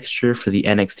texture for the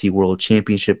NXT World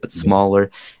Championship, but smaller.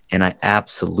 And I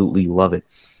absolutely love it.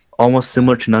 Almost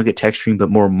similar to Nugget texturing, but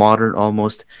more modern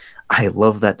almost. I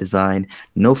love that design.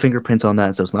 No fingerprints on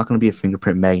that, so it's not going to be a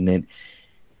fingerprint magnet.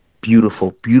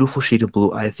 Beautiful, beautiful shade of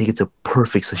blue. I think it's a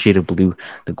perfect shade of blue.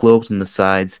 The globes on the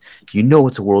sides. You know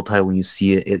it's a world title when you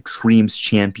see it. It screams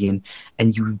champion,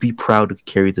 and you would be proud to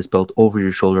carry this belt over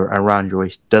your shoulder, around your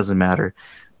waist. Doesn't matter.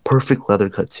 Perfect leather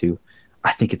cut too.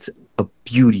 I think it's a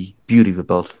beauty of a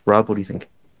belt. Rob, what do you think?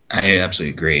 I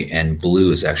absolutely agree. And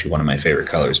blue is actually one of my favorite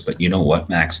colors. But you know what,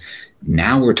 Max?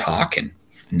 Now we're talking.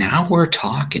 Now we're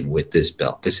talking with this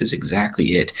belt. This is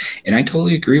exactly it. And I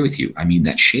totally agree with you. I mean,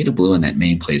 that shade of blue on that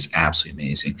main plate is absolutely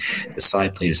amazing. The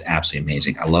side plate is absolutely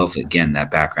amazing. I love, again, that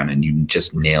background, and you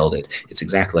just nailed it. It's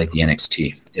exactly like the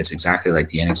NXT. It's exactly like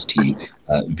the NXT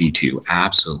V2.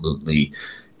 Absolutely.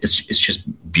 It's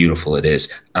just beautiful. It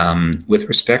is. With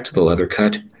respect to the leather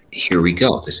cut, here we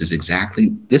go. This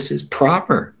is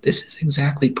proper. This is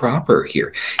exactly proper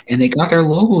here. And they got their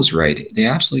logos right. They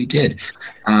absolutely did.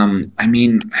 I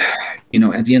mean,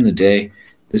 at the end of the day,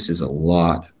 this is a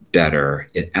lot better.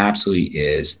 It absolutely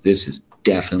is. This is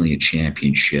definitely a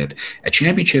championship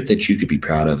that you could be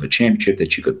proud of, a championship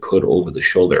that you could put over the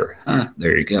shoulder.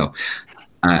 There you go.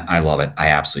 I love it. I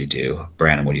absolutely do.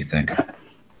 Brandon, what do you think?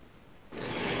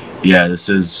 Yeah, this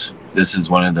is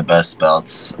one of the best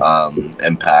belts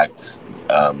Impact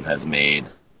has made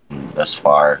thus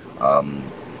far.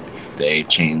 They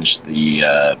changed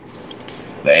the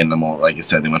animal, like I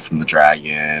said. They went from the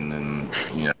dragon,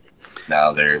 and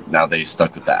now they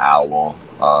stuck with the owl.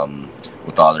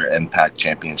 With all their Impact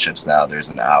championships, now there's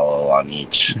an owl on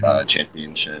each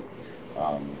championship.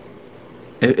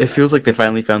 It feels like they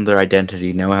finally found their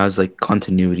identity. Now it has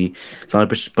continuity. It's not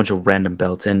a bunch of random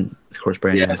belts, and of course,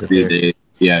 Brandon has it there.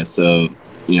 Yeah, so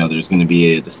there's going to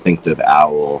be a distinctive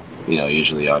owl,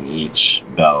 usually on each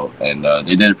belt, and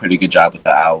they did a pretty good job with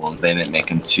the owls. They didn't make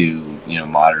them too,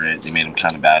 moderate. They made them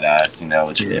kind of badass,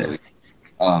 which really,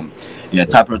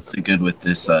 Top Rope's did good with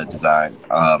this design,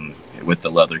 with the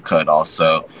leather cut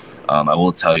also. I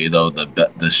will tell you though,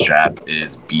 the strap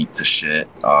is beat to shit.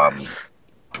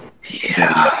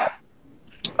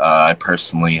 I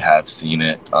personally have seen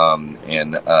it,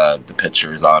 and the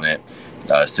pictures on it.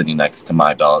 Sitting next to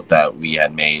my belt that we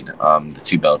had made, the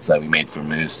two belts that we made for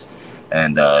Moose,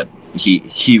 and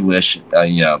he wished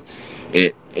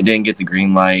it didn't get the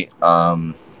green light,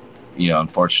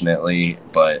 unfortunately,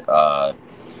 but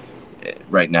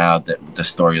right now the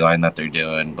storyline that they're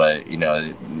doing, but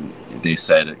they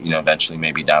said eventually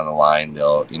maybe down the line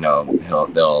they'll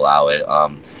allow it.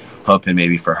 Hoping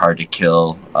maybe for Hard to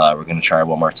Kill, we're gonna try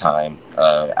one more time,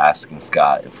 asking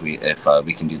Scott if we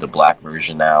can do the black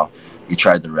version now. We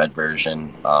tried the red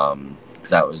version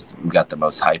because we got the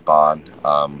most hype on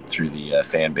through the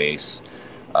fan base,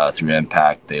 through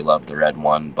Impact. They love the red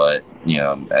one, but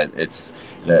it's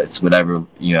whatever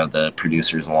the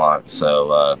producers want.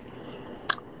 So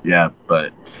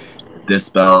but this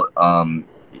belt,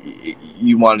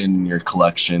 you want it in your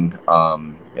collection.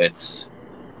 It's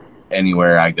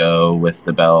anywhere I go with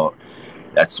the belt.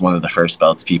 That's one of the first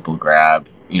belts people grab,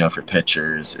 for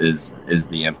pictures is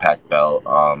the Impact belt.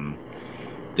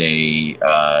 They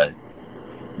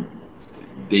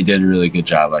did a really good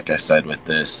job, like I said, with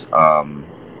this.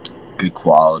 good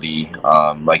quality.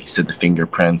 Like you said, the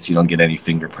fingerprints, you don't get any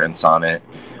fingerprints on it.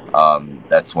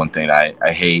 That's one thing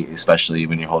I hate, especially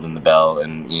when you're holding the belt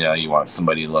and you want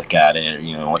somebody to look at it.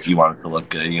 You want it to look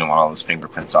good. You don't want all those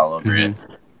fingerprints all over it,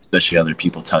 especially other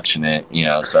people touching it.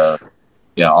 So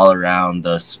yeah, all around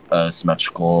the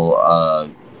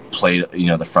symmetrical plate.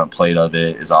 The front plate of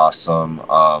it is awesome.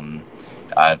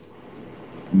 I've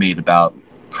made about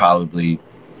probably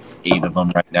 8 of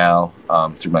them right now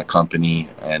through my company,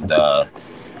 and like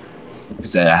I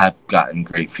said, I have gotten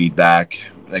great feedback.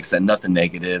 Like I said, nothing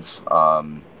negative.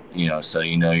 So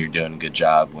you're doing a good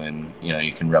job when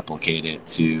you can replicate it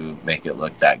to make it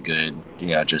look that good.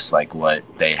 Just like what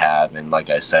they have. And like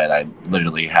I said, I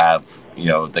literally have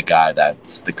the guy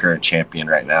that's the current champion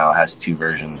right now has 2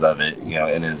 versions of it.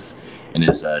 In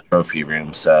his trophy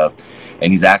room. So,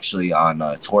 and he's actually on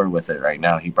a tour with it right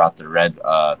now. He brought the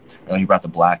he brought the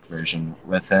black version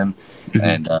with him,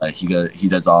 and he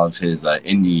does all of his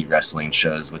indie wrestling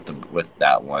shows with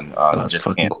that one. That's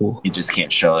fucking cool. He just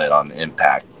can't show it on the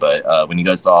Impact, but when he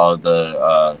goes to all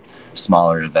the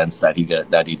smaller events that he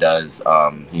does,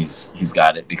 he's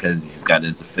got it because he's got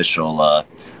his official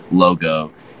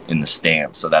logo in the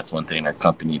stamp. So that's one thing our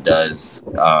company does.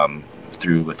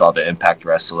 Through with all the Impact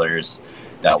wrestlers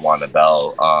that want a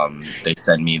belt, they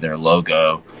send me their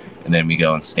logo, and then we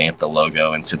go and stamp the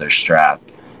logo into their strap,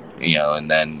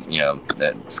 and then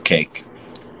that's cake.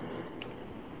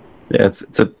 Yeah,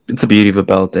 it's a beauty of a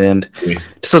belt, and it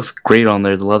just looks great on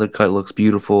there. The leather cut looks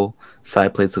beautiful,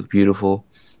 side plates look beautiful,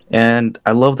 and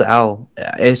I love the owl.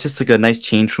 It's just like a nice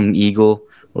change from an eagle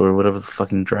or whatever the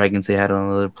fucking dragons they had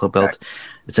on the belt.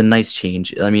 It's a nice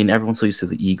change. I mean, everyone's so used to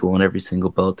the eagle on every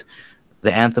single belt.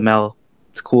 The Anthem owl,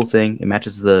 it's a cool thing. It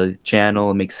matches the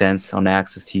channel. It makes sense on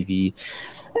Access TV.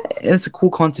 And it's a cool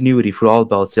continuity for all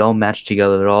belts. They all match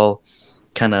together. They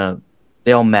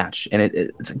all match. And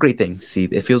it's a great thing to see.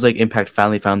 It feels like Impact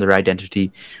finally found their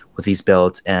identity with these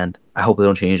belts, and I hope they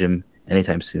don't change them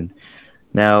anytime soon.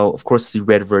 Now, of course, the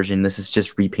red version, this is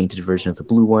just repainted version of the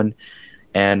blue one.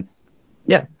 And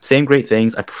yeah, same great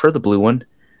things. I prefer the blue one.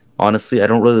 Honestly, I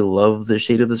don't really love the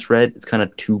shade of this red. It's kind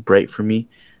of too bright for me.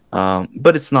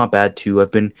 But it's not bad too.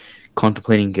 I've been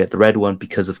contemplating get the red one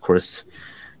because, of course,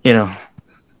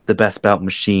 the best belt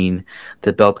machine,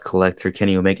 the belt collector,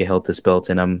 Kenny Omega held this belt,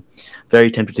 and I'm very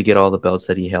tempted to get all the belts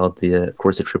that he held. Of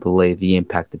course, the AAA, the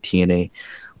Impact, the TNA.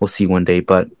 We'll see one day,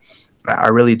 but I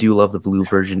really do love the blue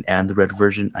version and the red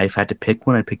version. If I had to pick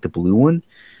one, I'd pick the blue one,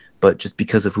 but just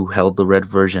because of who held the red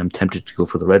version, I'm tempted to go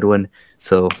for the red one.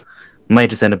 So I might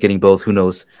just end up getting both. Who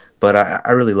knows? But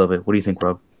I really love it. What do you think,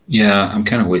 Rob? Yeah, I'm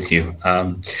kind of with you.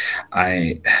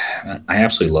 I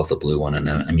absolutely love the blue one, and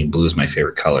I mean, blue is my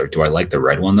favorite color. Do I like the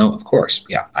red one though? Of course,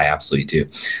 yeah, I absolutely do.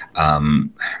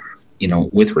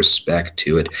 With respect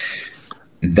to it,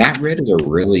 that red is a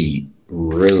really,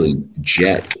 really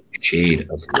jet shade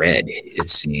of red. It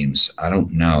seems. I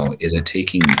don't know. Is it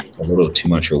taking a little too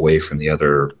much away from the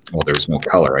other? Well, there's no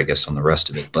color, I guess, on the rest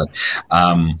of it, but.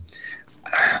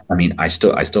 I mean, I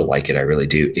still like it. I really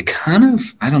do. It kind of,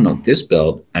 I don't know, this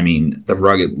belt, I mean, the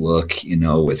rugged look,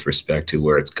 with respect to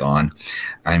where it's gone.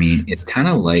 I mean, it's kind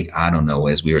of like, I don't know,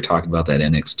 as we were talking about that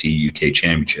NXT UK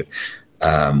championship.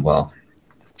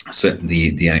 So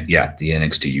the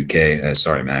NXT UK,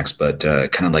 sorry, Max, but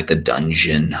kind of like the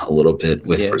dungeon a little bit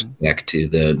with respect to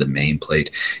the main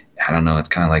plate. I don't know. It's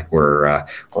kind of like we're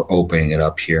opening it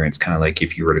up here. And it's kind of like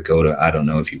if you were to go to, I don't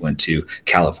know, if you went to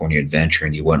California Adventure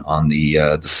and you went on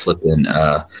the flipping,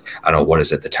 I don't know, what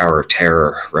is it, the Tower of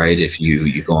Terror, right? If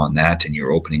you go on that and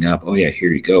you're opening up, oh yeah,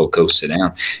 here you go sit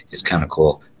down. It's kind of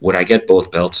cool. Would I get both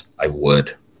belts? I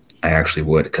would. I actually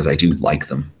would, because I do like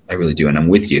them. I really do, and I'm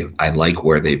with you. I like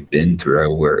where they've been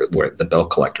through, where the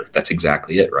belt collector. That's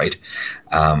exactly it, right?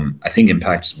 I think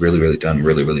Impact's really done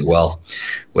really well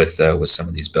with some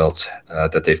of these belts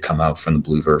that they've come out from the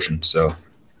blue version. So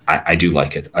I do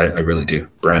like it. I really do.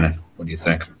 Brandon, what do you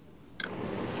think?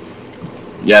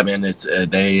 Yeah, man, it's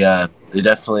they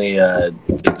definitely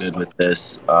did good with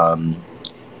this.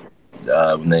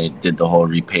 When they did the whole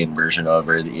repaint version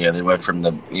over, they went from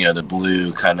the the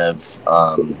blue kind of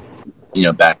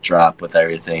backdrop with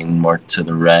everything more to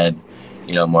the red,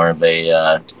 more of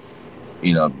a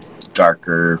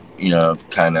darker,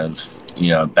 kind of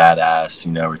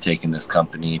badass. We're taking this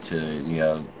company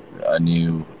to a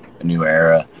new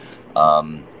era.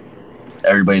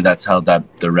 Everybody that's held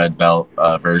the red belt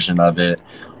version of it,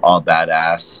 all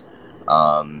badass.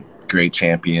 Great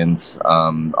champions.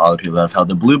 All the people that have held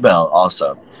the blue belt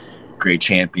also great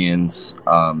champions.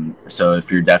 So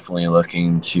if you're definitely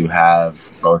looking to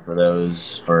have both of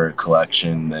those for a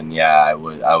collection, then yeah, I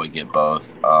would get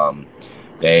both.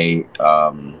 They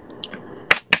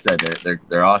said,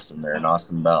 they're awesome. They're an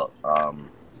awesome belt.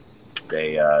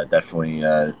 They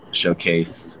definitely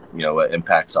showcase, you know, what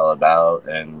Impact's all about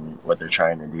and what they're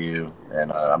trying to do,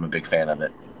 and I'm a big fan of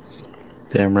it.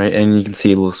 Damn right, and you can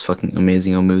see it looks fucking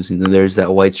amazing on moves. And then there's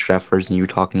that white strap version you were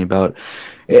talking about.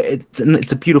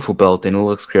 It's a beautiful belt, and it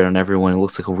looks great on everyone. It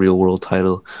looks like a real world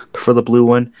title. Prefer the blue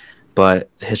one, but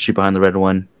the history behind the red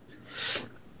one,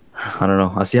 I don't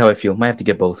know. I'll see how I feel. Might have to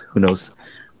get both. Who knows?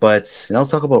 But now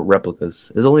let's talk about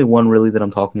replicas. There's only one really that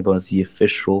I'm talking about. It's the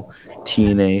official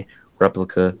TNA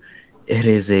replica. It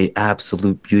is a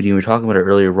absolute beauty. We were talking about it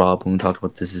earlier, Rob, when we talked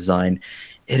about this design.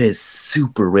 It is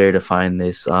super rare to find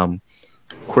this.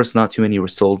 Of course, not too many were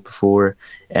sold before,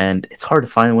 and it's hard to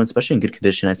find one, especially in good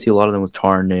condition. I see a lot of them with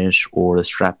tarnish or the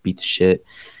strap beat to shit.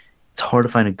 It's hard to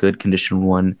find a good condition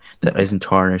one that isn't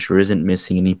tarnished or isn't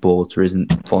missing any bolts or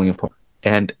isn't falling apart.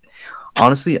 And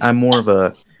honestly, I'm more of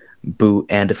a boot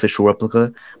and official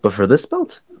replica, but for this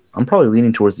belt, I'm probably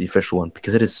leaning towards the official one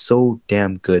because it is so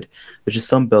damn good. There's just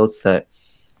some belts that,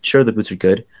 sure, the boots are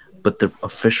good, but the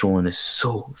official one is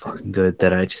so fucking good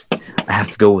that I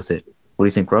have to go with it. What do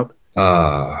you think, Rob?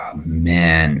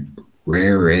 Man,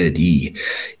 rarity.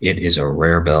 It is a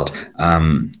rare belt.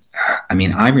 I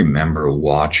mean, I remember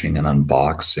watching an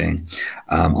unboxing.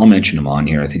 I'll mention him on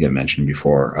here. I think I mentioned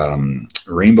before.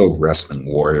 Rainbow Wrestling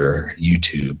Warrior, a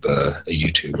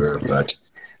YouTuber, but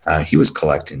he was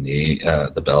collecting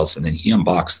the belts, and then he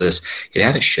unboxed this. It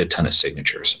had a shit ton of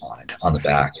signatures on it on the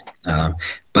back,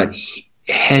 but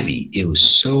heavy. It was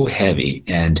so heavy,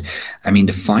 and I mean,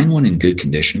 to find one in good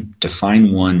condition, to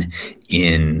find one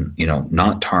in, you know,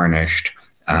 not tarnished,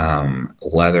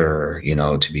 leather, you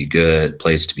know, to be good,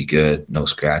 plates to be good, no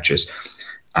scratches.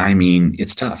 I mean,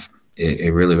 it's tough.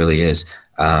 It really, really is.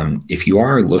 If you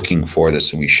are looking for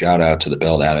this, and we shout out to the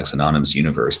Belt Addicts Anonymous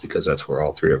universe because that's where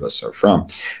all three of us are from.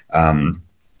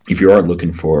 If you are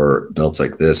looking for belts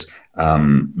like this,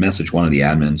 message one of the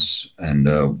admins, and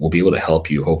we'll be able to help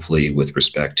you, hopefully, with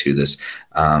respect to this.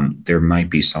 There might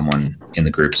be someone in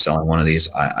the group selling one of these.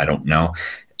 I don't know.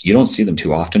 You don't see them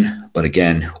too often, but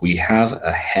again, we have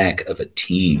a heck of a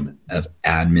team of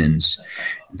admins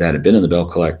that have been in the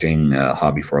belt collecting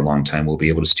hobby for a long time. We'll be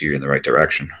able to steer you in the right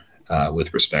direction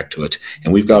with respect to it,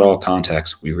 and we've got all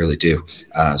contacts. We really do.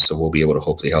 So we'll be able to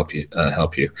hopefully help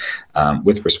you.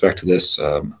 With respect to this,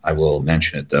 I will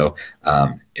mention it though.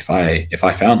 If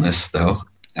I found this though,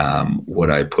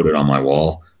 would I put it on my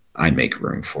wall? I'd make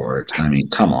room for it. I mean,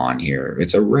 come on here.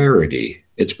 It's a rarity.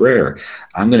 It's rare.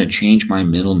 I'm going to change my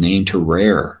middle name to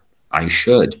Rare. I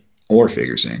should. Or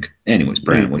Figures Inc. Anyways,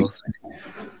 Brandon, what do you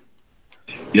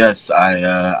think? Yes,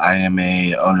 I am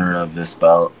a owner of this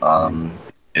belt.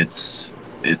 It's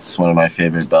one of my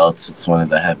favorite belts. It's one of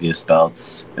the heaviest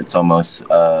belts. It's almost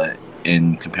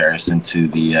in comparison to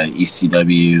the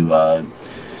ECW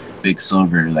Big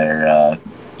Silver there,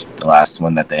 the last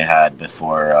one that they had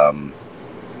before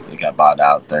it got bought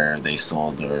out there. They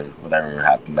sold or whatever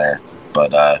happened there.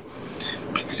 But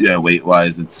yeah, weight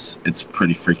wise, it's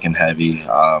pretty freaking heavy.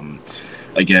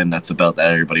 Again, that's a belt that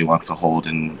everybody wants to hold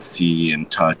and see and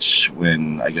touch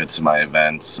when I go to my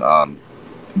events.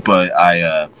 But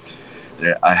I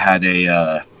had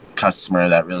a customer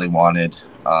that really wanted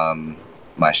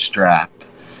my strap,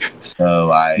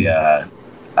 so I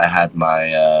had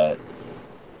my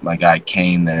guy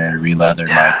Kane there re-leather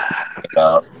my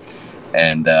belt,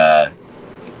 and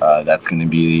that's going to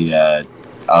be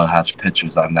I'll have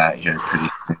pictures on that here pretty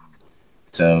soon.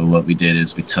 So what we did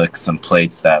is we took some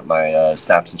plates that my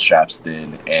Snaps and Straps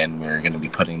did, and we're going to be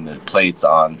putting the plates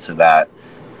onto that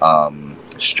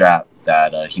strap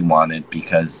that he wanted,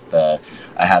 because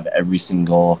I have every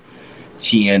single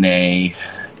TNA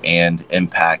and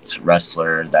Impact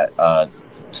wrestler that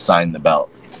signed the belt.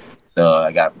 So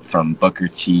I got from Booker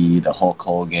T to Hulk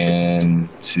Hogan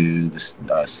to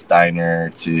the Steiner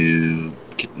to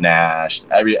Nash,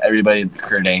 everybody,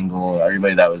 Kurt Angle,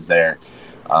 everybody that was there.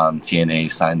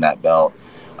 TNA signed that belt.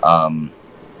 I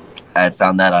had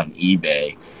found that on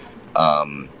eBay.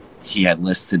 He had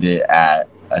listed it at,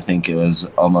 I think it was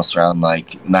almost around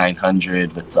like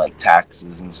 900 with like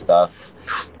taxes and stuff.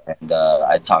 And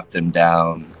I talked him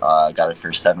down. Got it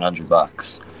for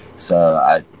 $700.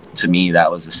 So to me, that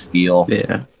was a steal.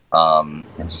 Yeah.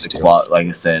 Like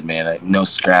I said, man, no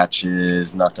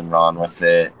scratches, nothing wrong with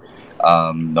it.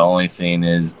 The only thing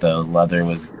is the leather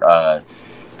was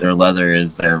their leather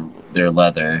is their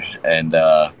leather, and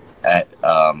that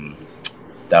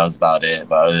was about it.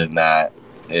 But other than that,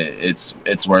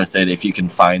 it's worth it if you can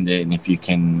find it, and if you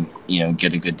can, you know,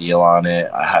 get a good deal on it.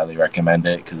 I highly recommend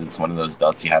it, because it's one of those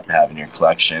belts you have to have in your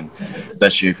collection,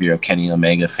 especially if you're a Kenny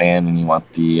Omega fan and you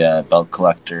want the belt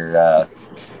collector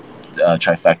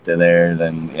trifecta there,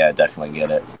 then yeah, definitely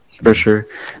get it. For sure.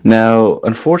 Now,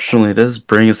 unfortunately, it does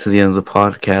bring us to the end of the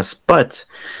podcast, but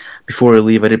before I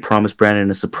leave, I did promise Brandon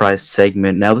a surprise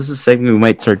segment. Now, this is a segment we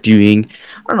might start doing,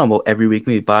 I don't know, about every week,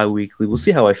 maybe bi-weekly. We'll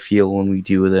see how I feel when we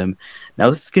do them. Now,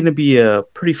 this is going to be a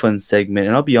pretty fun segment,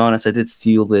 and I'll be honest, I did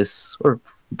steal this, or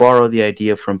borrow the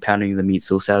idea from Pounding the Meat,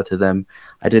 so shout out to them.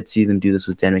 I did see them do this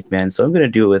with Dan McMahon, so I'm going to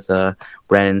do it with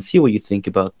Brandon, see what you think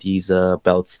about these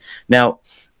belts. Now,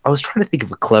 I was trying to think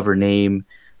of a clever name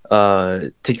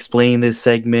to explain this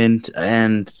segment,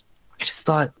 and I just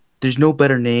thought there's no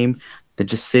better name than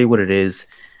just say what it is,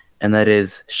 and that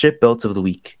is Shit Belts of the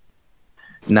Week.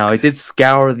 Now, I did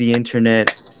scour the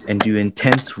internet and do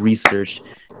intense research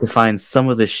to find some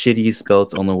of the shittiest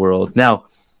belts on the world. Now,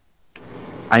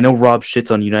 I know Rob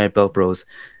shits on United Belt Bros.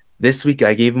 This week,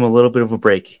 I gave him a little bit of a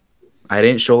break. I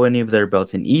didn't show any of their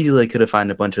belts, and easily I could have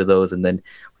found a bunch of those, and then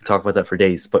we talk about that for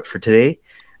days. But for today,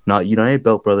 not United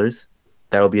Belt Brothers.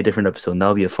 That'll be a different episode, and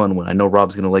that'll be a fun one. I know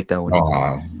Rob's going to like that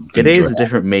one. Today is a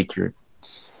different maker.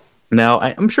 Now,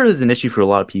 I'm sure there's an issue for a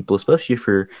lot of people, especially if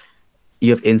you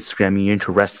have Instagram and you're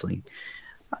into wrestling.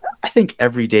 I think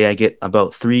every day I get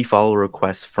about 3 follow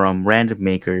requests from random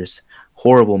makers,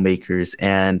 horrible makers,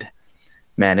 and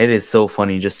man, it is so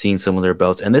funny just seeing some of their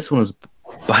belts. And this one was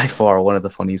by far one of the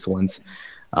funniest ones.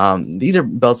 These are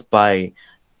belts by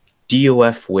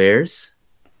DOF Wares.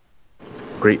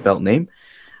 Great belt name.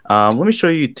 Let me show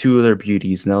you 2 of their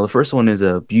beauties. Now, the first one is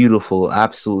a beautiful,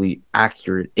 absolutely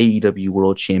accurate AEW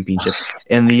World Championship,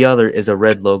 and the other is a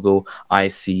red logo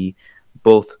IC.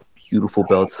 Both beautiful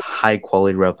belts,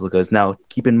 high-quality replicas. Now,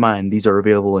 keep in mind, these are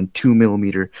available in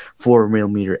 2mm,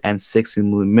 4mm, and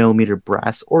 6mm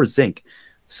brass or zinc.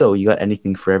 So, you got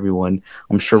anything for everyone.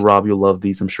 I'm sure, Rob, you'll love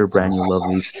these. I'm sure, Brand, you'll love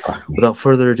these. Without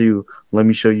further ado, let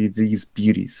me show you these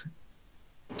beauties.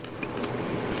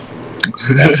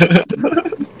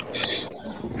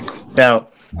 Now,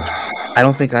 I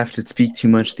don't think I have to speak too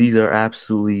much. These are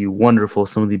absolutely wonderful.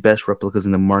 Some of the best replicas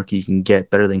in the market you can get,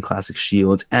 better than classic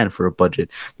shields, and for a budget.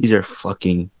 These are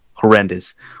fucking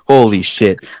horrendous. Holy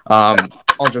shit. All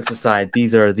jokes aside,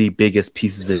 these are the biggest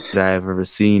pieces that I've ever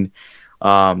seen.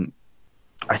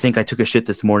 I think I took a shit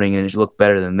this morning and it looked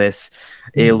better than this.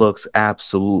 It looks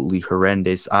absolutely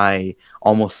horrendous. I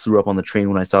almost threw up on the train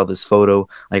when I saw this photo.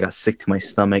 I got sick to my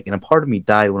stomach, and a part of me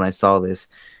died when I saw this.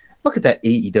 Look at that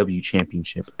AEW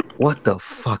championship. What the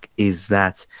fuck is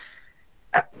that?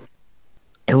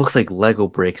 It looks like Lego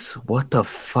bricks. What the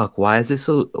fuck? Why is it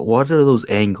so? What are those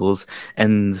angles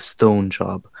and the stone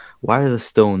job? Why are the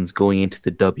stones going into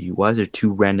the W? Why is there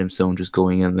 2 random stones just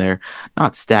going in there?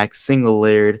 Not stacked, single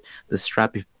layered. The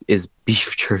strap is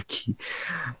beef jerky.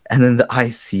 And then the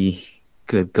IC.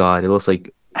 Good God. It looks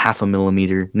like 0.5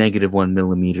 millimeter,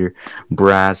 -1mm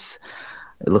brass.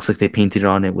 It looks like they painted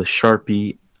on it with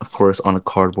Sharpie. Of course, on a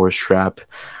cardboard strap.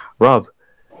 Rob,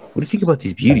 what do you think about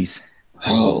these beauties?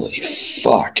 Holy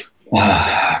fuck.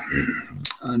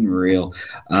 Unreal.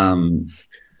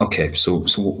 Okay, so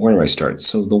where do I start?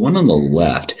 So the one on the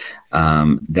left,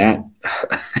 that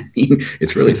I mean,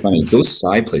 it's really funny. Those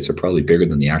side plates are probably bigger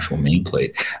than the actual main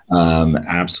plate.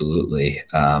 Absolutely.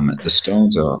 The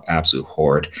stones are absolute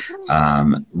hoard.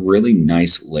 Really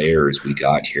nice layers we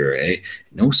got here, eh?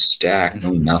 No stack,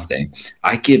 no nothing.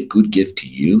 I give good gift to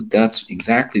you. That's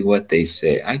exactly what they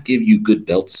say. I give you good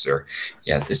belts, sir.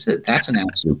 Yeah, that's an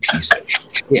absolute piece of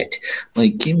shit.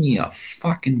 Like, give me a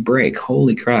fucking break.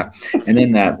 Holy crap. And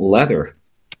then that leather.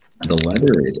 The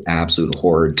leather is absolute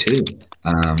horror too.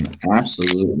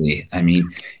 Absolutely. I mean,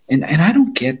 and I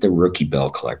don't get the rookie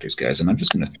belt collectors, guys, and I'm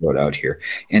just going to throw it out here.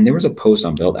 And there was a post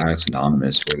on Belt Addicts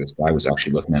Anonymous where this guy was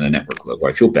actually looking at a network logo.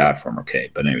 I feel bad for him, okay,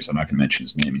 but anyways, I'm not going to mention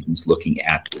his name. And he's looking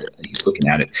at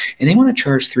it, and they want to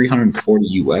charge $340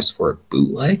 US for a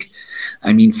bootleg.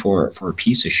 I mean, for a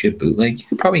piece of shit bootleg, you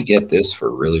could probably get this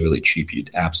for really, really cheap. You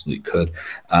absolutely could.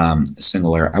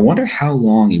 Single layer. I wonder how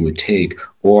long it would take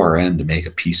ORM to make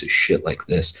a piece of shit like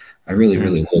this. I really,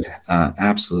 really would.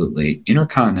 Absolutely.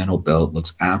 Intercontinental belt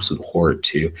looks absolute horror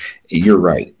too. You're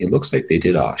right. It looks like they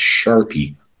did a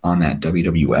Sharpie on that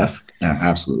WWF.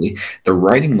 Absolutely. The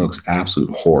writing looks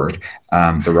absolute horror.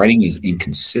 The writing is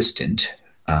inconsistent.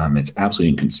 It's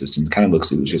absolutely inconsistent. It kind of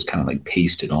looks, it was just kind of like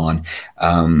pasted on.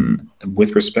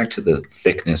 With respect to the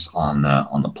thickness on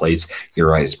the plates, you're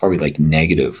right. It's probably like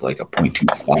negative, like a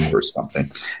 0.25 or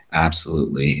something.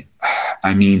 Absolutely.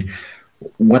 I mean,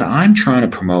 what I'm trying to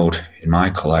promote in my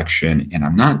collection, and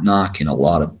I'm not knocking a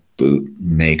lot of boot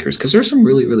makers because there's some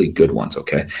really, really good ones.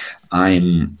 Okay. I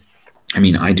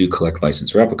mean, I do collect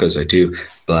licensed replicas. I do,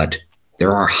 but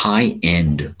there are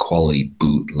high-end quality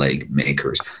bootleg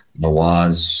makers.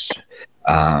 Nawaz,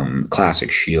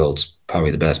 Classic Shields,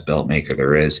 probably the best belt maker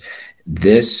there is.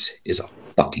 This is a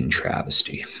fucking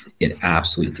travesty. It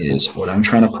absolutely is. What I'm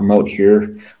trying to promote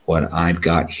here, what I've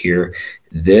got here,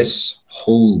 this,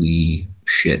 holy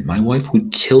shit, my wife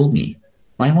would kill me.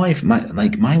 My wife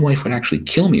would actually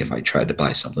kill me if I tried to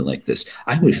buy something like this.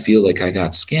 I would feel like I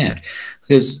got scammed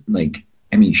because, like,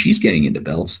 I mean, she's getting into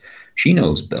belts. She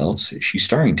knows belts. She's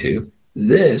starting to.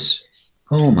 This,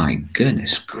 oh my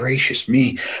goodness gracious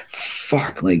me,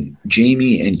 fuck! Like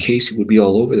Jamie and Casey would be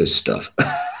all over this stuff.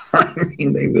 I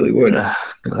mean, they really would.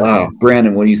 Wow,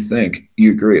 Brandon, what do you think?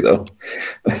 You agree, though?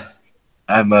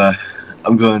 I'm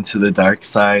going to the dark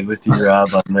side with you, Rob,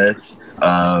 on this.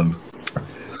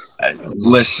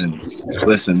 Listen.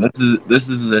 This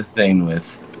is the thing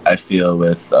with, I feel,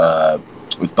 with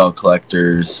belt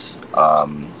collectors.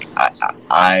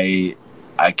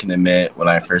 I can admit when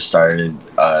I first started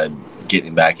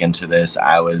getting back into this,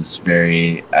 I was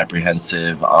very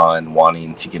apprehensive on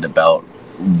wanting to get a belt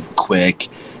quick,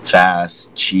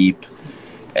 fast, cheap,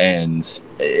 and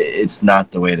it's not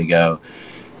the way to go.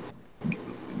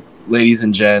 Ladies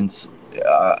and gents,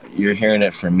 you're hearing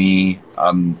it from me.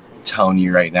 I'm telling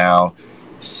you right now,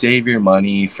 save your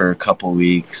money for a couple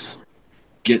weeks.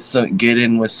 Get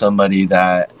in with somebody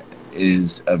that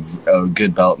is a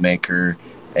good belt maker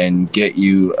and get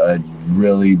you a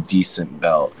really decent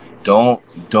belt.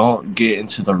 Don't get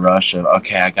into the rush of,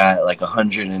 okay, I got like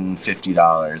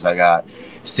 $150.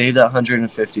 Save that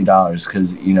 $150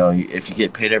 because, you know, if you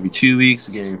get paid every 2 weeks,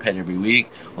 you get paid every week.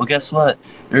 Well, guess what?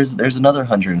 There's another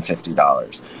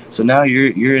 $150. So now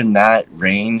you're in that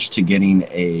range to getting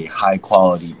a high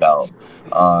quality belt.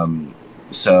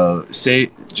 So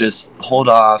just hold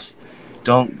off.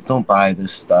 Don't buy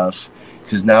this stuff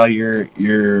because now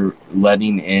you're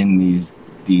letting in these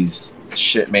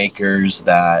shit makers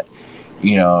that,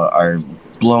 you know, are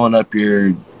blowing up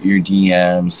your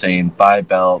DM saying buy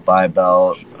belt,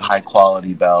 high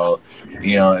quality belt,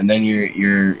 you know, and then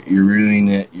you're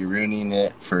ruining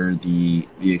it for the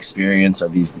experience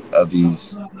of these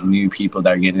new people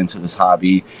that are getting into this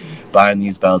hobby, buying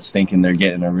these belts thinking they're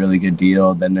getting a really good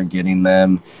deal, then they're getting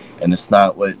them and it's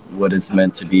not what it's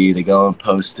meant to be. They go and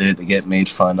post it, they get made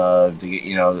fun of, they get,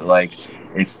 you know, like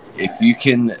if you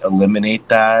can eliminate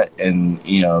that, and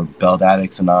you know, Belt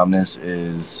Addicts Anonymous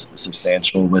is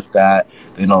substantial with that.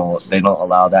 They don't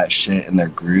allow that shit in their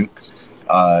group.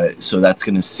 So that's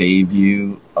going to save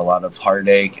you a lot of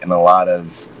heartache and a lot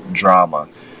of drama.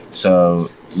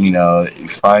 So, you know,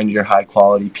 find your high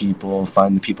quality people,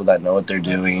 find the people that know what they're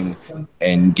doing,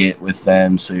 and get with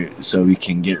them so we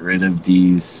can get rid of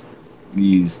these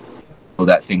people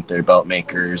that think they're belt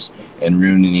makers and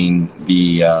ruining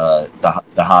the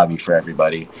hobby for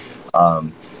everybody.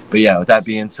 But yeah, with that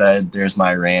being said, there's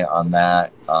my rant on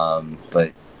that.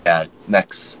 But yeah,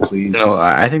 next, please. No,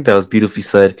 I think that was beautifully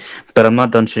said, but I'm not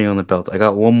done shitting on the belt. I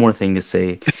got one more thing to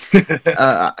say.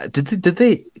 Did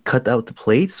they cut out the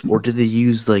plates, or did they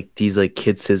use like these like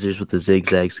kid scissors with the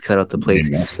zigzags to cut out the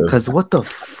plates? Because what the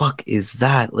fuck is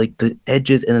that? Like the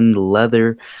edges and then the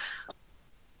leather.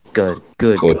 Good.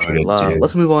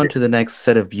 Let's move on to the next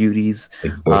set of beauties.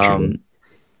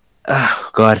 Oh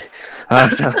God.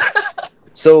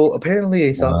 So apparently,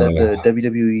 I thought that the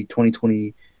WWE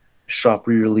 2020 shop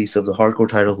re-release of the hardcore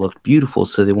title looked beautiful,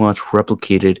 so they wanted to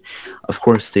replicate it. Of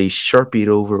course, they sharpied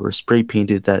over or spray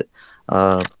painted that.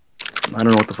 I don't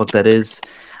know what the fuck that is.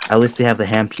 At least they have the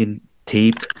Hampion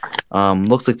tape.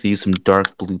 Looks like they used some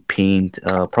dark blue paint,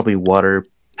 probably water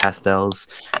pastels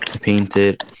to paint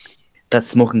it. That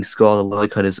smoking skull, the lily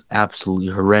cut is absolutely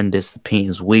horrendous. The paint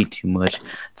is way too much.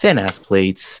 Thin ass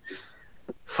plates.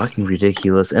 Fucking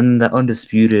ridiculous. And the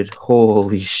undisputed,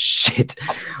 holy shit.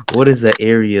 What is that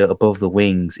area above the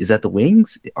wings? Is that the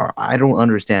wings? I don't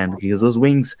understand, because those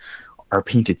wings are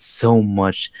painted so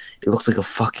much. It looks like a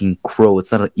fucking crow.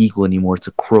 It's not an eagle anymore. It's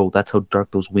a crow. That's how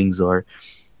dark those wings are.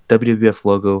 WWF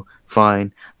logo,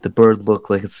 fine. The bird looked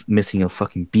like it's missing a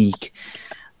fucking beak.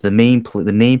 The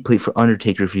nameplate for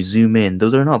Undertaker, if you zoom in,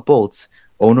 those are not bolts.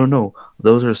 Oh, no.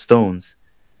 Those are stones.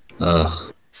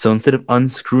 Ugh. So instead of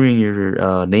unscrewing your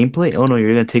nameplate, oh no,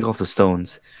 you're going to take off the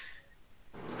stones.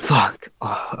 Fuck.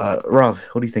 Rob,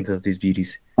 what do you think of these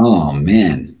beauties? Oh,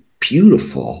 man.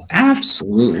 Beautiful.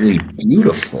 Absolutely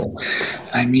beautiful.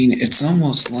 I mean, it's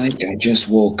almost like I just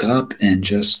woke up and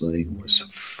just like was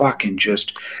fucking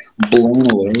just blown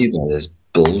away by this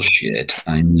bullshit.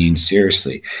 I mean,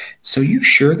 seriously. So you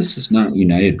sure this is not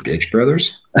United Bitch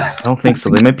Brothers? I don't think so.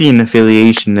 They might be an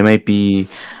affiliation. They might be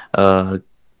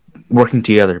working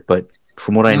together, but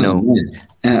from what I know,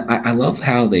 I love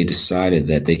how they decided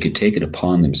that they could take it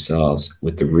upon themselves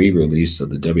with the re-release of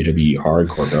the WWE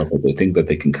Hardcore belt, but they think that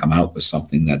they can come out with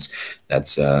something that's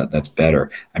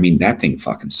better. I mean, that thing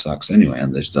fucking sucks anyway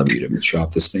on this WWE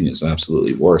shop. This thing is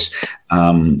absolutely worse.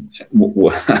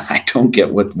 I don't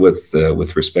get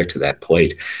with respect to that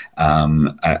plate.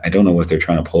 I don't know what they're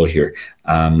trying to pull here.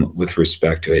 With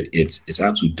respect to it, it's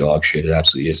absolute dog shit. It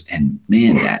absolutely is. And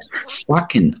man, that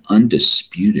fucking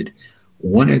undisputed.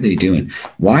 What are they doing?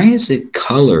 Why is it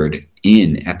colored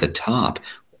in at the top?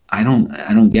 I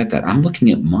don't get that. I'm looking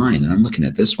at mine and I'm looking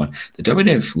at this one. The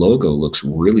WWF logo looks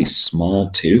really small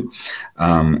too.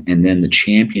 And then the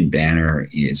champion banner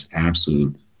is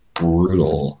absolute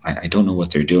brutal. I don't know what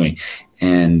they're doing.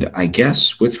 And I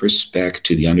guess with respect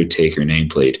to the Undertaker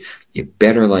nameplate, you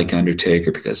better like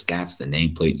Undertaker because that's the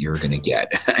nameplate you're going to get.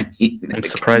 I mean, I'm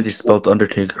surprised they spelled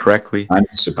Undertaker correctly. I'm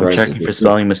I'm surprised. checking for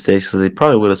spelling mistakes because they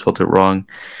probably would have spelled it wrong.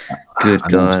 Good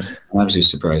God. I'm absolutely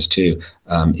surprised too.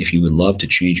 If you would love to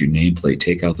change your nameplate,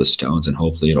 take out the stones and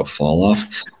hopefully it'll fall off.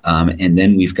 And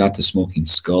then we've got the smoking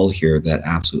skull here that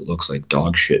absolutely looks like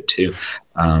dog shit too.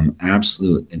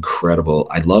 Absolute incredible.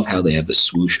 I love how they have the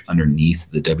swoosh underneath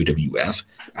the WWF.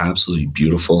 Absolutely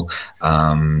beautiful.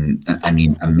 I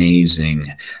mean, amazing.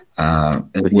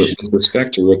 With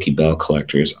respect to rookie belt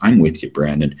collectors, I'm with you,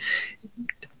 Brandon.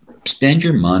 Spend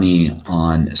your money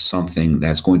on something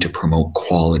that's going to promote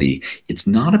quality. It's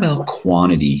not about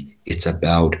quantity, it's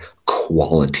about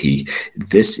quality.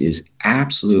 This is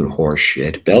absolute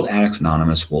horseshit. Belt Addicts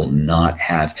Anonymous will not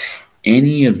have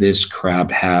any of this crap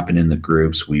happen in the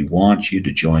groups. We want you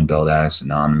to join Belt Addicts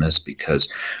Anonymous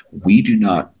because we do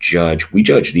not judge. We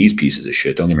judge these pieces of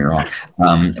shit, don't get me wrong,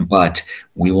 but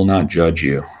we will not judge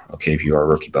you. Okay, if you are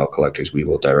rookie belt collectors, we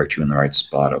will direct you in the right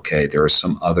spot. Okay, there are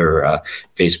some other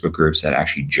Facebook groups that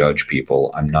actually judge people.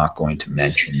 I'm not going to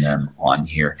mention them on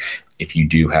here. If you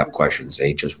do have questions,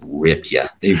 they just rip you.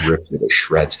 They rip you to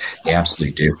shreds. They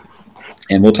absolutely do.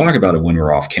 And we'll talk about it when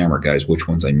we're off camera, guys, which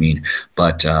ones I mean.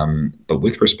 But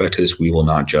with respect to this, we will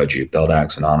not judge you. Belt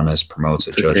Addicts Anonymous promotes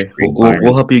a judge-free environment.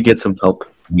 We'll help you get some help.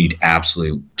 We'd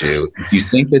absolutely do. If you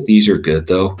think that these are good,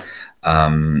 though,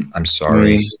 I'm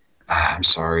sorry. I'm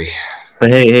sorry.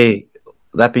 But hey,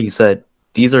 that being said,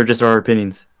 these are just our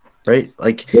opinions, right?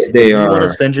 Like, if you want to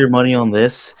spend your money on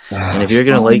this, and if you're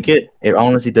going to like it, it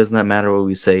honestly does not matter what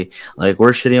we say. Like,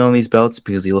 we're shitting on these belts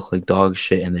because they look like dog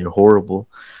shit and they're horrible.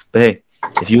 But hey,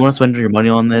 if you want to spend your money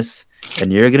on this and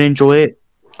you're going to enjoy it,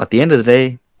 at the end of the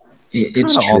day,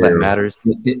 it's not all that matters.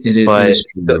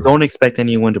 But don't expect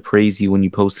anyone to praise you when you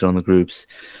post it on the groups,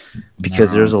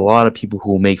 because there's a lot of people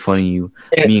who will make fun of you.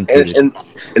 And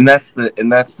that's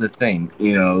the thing,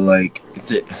 you know, like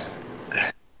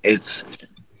it's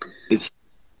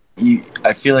you.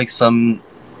 I feel like some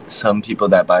people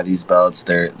that buy these belts,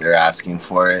 they're asking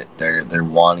for it. They're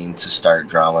wanting to start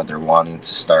drama. They're wanting to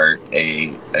start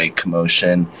a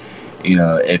commotion. You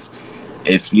know,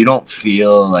 if you don't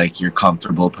feel like you're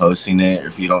comfortable posting it, or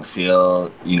if you don't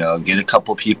feel, you know, get a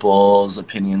couple people's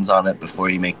opinions on it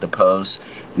before you make the post,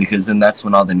 because then that's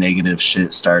when all the negative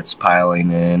shit starts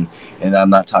piling in. And I'm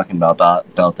not talking about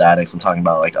Belt Addicts. I'm talking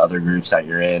about like other groups that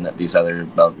you're in, these other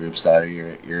belt groups that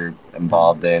you're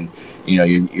involved in. You know,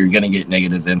 you're gonna get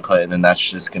negative input, and then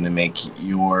that's just gonna make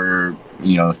your,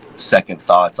 you know, second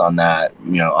thoughts on that.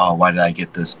 You know, oh, why did I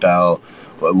get this belt?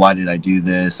 Why did I do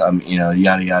this? I'm, you know,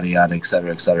 yada, yada, yada, et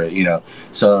cetera, you know.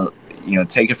 So, you know,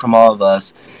 take it from all of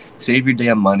us. Save your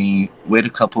damn money. Wait a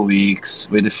couple weeks.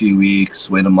 Wait a few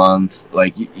weeks. Wait a month.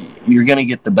 Like, you're going to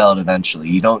get the belt eventually.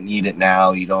 You don't need it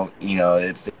now. You don't, you know,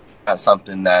 if it's not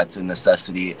something that's a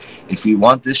necessity. If you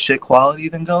want this shit quality,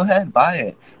 then go ahead, buy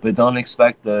it. But don't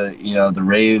expect the, you know, the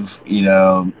rave, you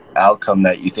know, outcome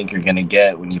that you think you're going to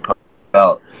get when you put the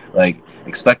belt. Like,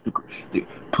 expect the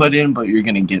put in, but you're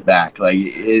gonna get back. Like,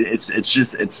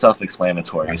 it's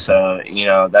self-explanatory. So, you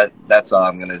know, that's all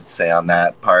I'm gonna say on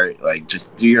that part. Like,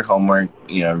 just do your homework,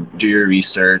 you know, do your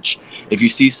research. If you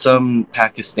see some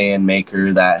Pakistan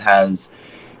maker that has,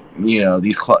 you know,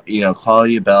 these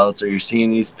quality belts, or you're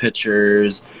seeing these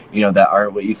pictures, you know, that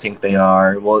aren't what you think they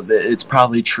are, well, it's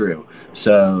probably true.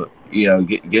 So, you know,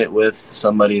 get with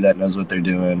somebody that knows what they're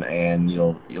doing, and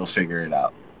you'll figure it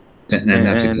out. And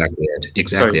that's exactly it.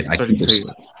 Exactly it. I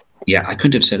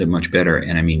couldn't have said it much better.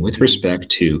 And I mean, with respect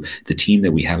to the team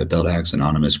that we have at Belt Addicts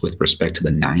Anonymous, with respect to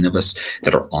the 9 of us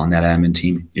that are on that admin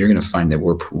team, you're going to find that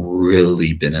we're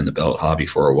really been in the belt hobby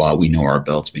for a while. We know our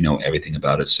belts. We know everything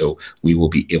about it. So we will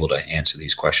be able to answer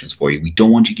these questions for you. We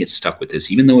don't want you to get stuck with this.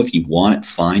 Even though if you want it,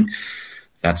 fine.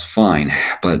 That's fine.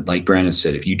 But like Brandon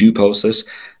said, if you do post this,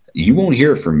 you won't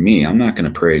hear it from me. I'm not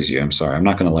going to praise you. I'm sorry. I'm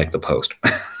not going to like the post.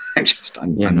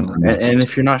 And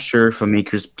if you're not sure if a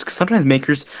maker's, sometimes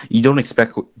makers, you don't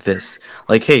expect this.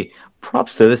 Like, hey,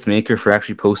 props to this maker for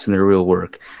actually posting their real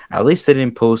work. At least they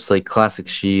didn't post like classic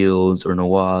shields or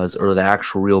Noirs or the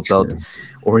actual real belt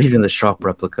or even the shop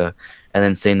replica and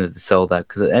then saying that to sell that.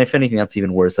 Because if anything, that's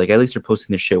even worse. Like, at least they're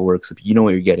posting their shit work, so you know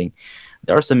what you're getting.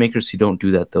 There are some makers who don't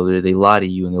do that, though. They lie to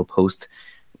you and they'll post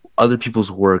other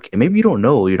people's work. And maybe you don't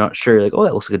know. You're not sure. You're like, oh,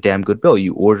 that looks like a damn good belt.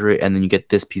 You order it and then you get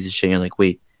this piece of shit. And you're like,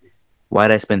 wait, why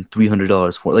did I spend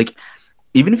 $300 for it? Like,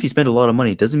 even if you spend a lot of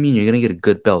money, it doesn't mean you're going to get a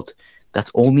good belt.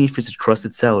 That's only if it's a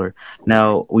trusted seller.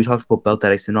 Now, we talked about Belt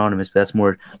Addicts Anonymous, but that's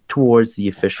more towards the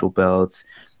official belts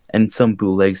and some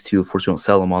bootlegs too. Of course, we don't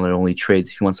sell them on their only trades.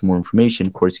 If you want some more information,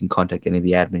 of course, you can contact any of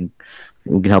the admin.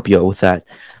 We can help you out with that.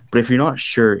 But if you're not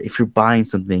sure, if you're buying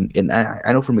something, and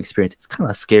I know from experience, it's kind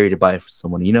of scary to buy it for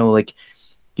someone. You know, like,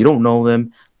 you don't know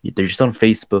them. They're just on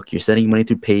Facebook. You're sending money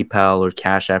through PayPal or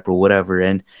Cash App or whatever.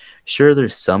 And sure,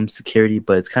 there's some security,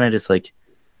 but it's kind of just like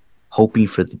hoping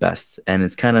for the best. And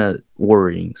it's kind of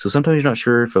worrying. So sometimes you're not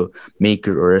sure if a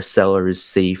maker or a seller is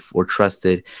safe or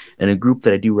trusted. And a group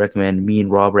that I do recommend, me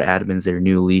and Robert admins there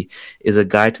newly, is a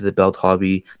guide to the belt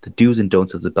hobby, the do's and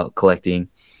don'ts of the belt collecting.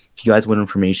 If you guys want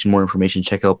more information,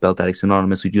 check out Belt Addicts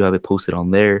Anonymous. We do have it posted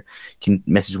on there. You can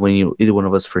message either one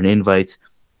of us for an invite.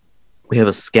 We have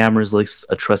a scammers list,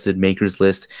 a trusted makers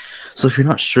list. So if you're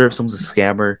not sure if someone's a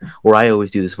scammer, or I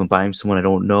always do this if I'm buying someone I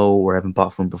don't know or haven't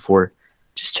bought from before,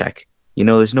 just check. You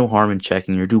know, there's no harm in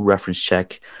checking, or do reference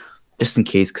check just in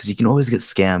case, because you can always get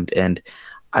scammed. And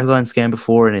I've gotten scammed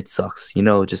before and it sucks. You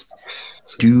know, just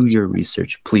do your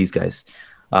research, please, guys.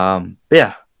 But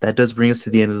yeah, that does bring us to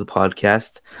the end of the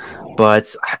podcast.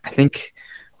 But I think,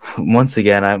 once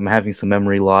again, I'm having some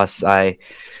memory loss.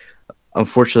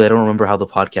 Unfortunately, I don't remember how the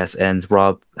podcast ends.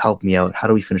 Rob, help me out. How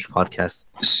do we finish the podcast?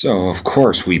 So, of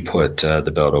course, we put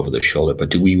the belt over the shoulder. But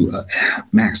do we,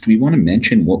 Max, do we want to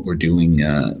mention what we're doing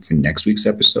for next week's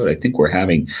episode? I think we're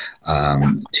having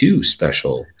two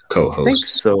special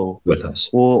co-hosts with us.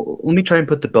 Well, let me try and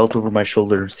put the belt over my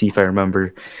shoulder and see if I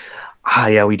remember.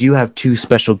 Yeah, we do have two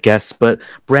special guests. But,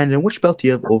 Brandon, which belt do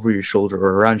you have over your shoulder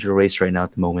or around your waist right now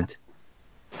at the moment?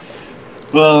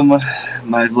 Well,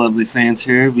 my lovely fans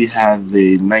here, we have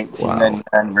the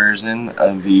 1999 version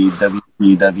of the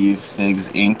WCW Figs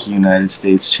Inc. United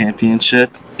States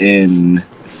Championship in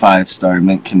 5-star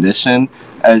mint condition.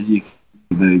 As you can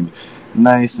see, the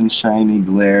nice and shiny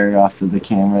glare off of the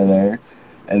camera there.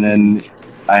 And then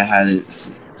I had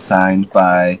it signed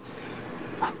by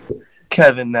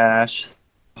Kevin Nash,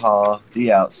 Hall,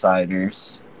 The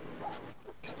Outsiders.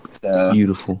 So,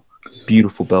 beautiful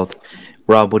belt.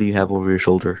 Rob, what do you have over your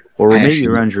shoulder? Or maybe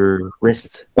around your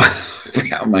wrist? I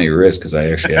forgot my wrist because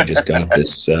I just got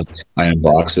this. I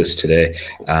unboxed this today.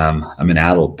 I'm an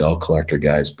adult belt collector,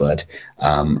 guys, but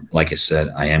like I said,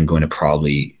 I am going to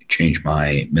probably change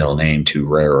my middle name to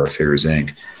Rare or Figures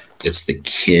Inc. It's the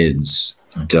Kids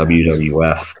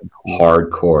WWF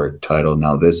Hardcore title.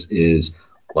 Now, this is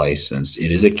licensed.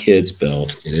 It is a kid's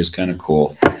belt. It is kind of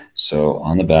cool. So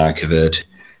on the back of it,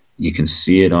 you can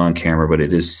see it on camera, but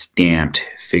it is stamped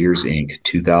Figures Inc.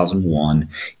 2001.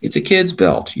 It's a kid's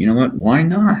belt. You know what? Why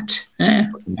not? Why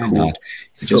not?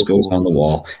 It just goes on the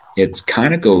wall. It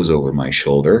kind of goes over my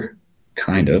shoulder,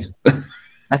 kind of.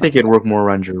 I think it'd work more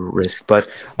around your wrist, but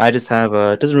I just have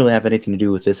it doesn't really have anything to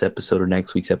do with this episode or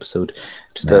next week's episode.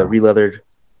 Just a re-leathered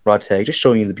rod tag, just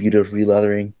showing you the beauty of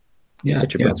re-leathering.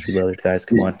 Get your belts re-leathered, guys.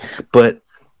 Come on. But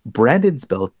Brandon's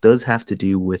belt does have to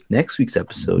do with next week's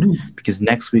episode, because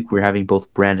next week we're having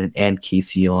both Brandon and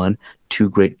Casey on,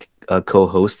 two great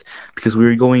co-hosts, because we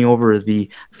were going over the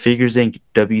Figures Inc.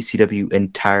 WCW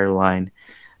entire line.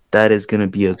 That is going to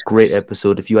be a great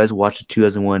episode. If you guys watch the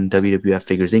 2001 WWF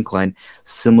Figures Inc. line,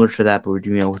 similar to that, but we're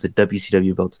doing it with the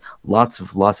WCW belts. Lots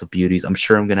of beauties. I'm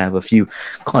sure I'm going to have a few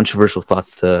controversial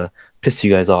thoughts to piss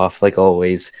you guys off, like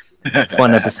always.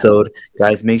 Fun episode,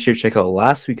 guys. Make sure to check out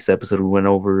last week's episode. We went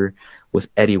over with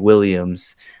Eddie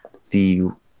Williams.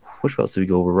 Which else did we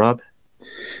go over, Rob?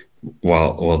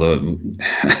 Well,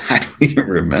 I don't even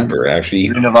remember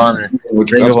actually. Ring of Honor.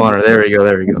 Ring of Honor. There we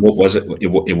go. What was it? It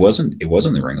wasn't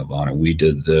the Ring of Honor. We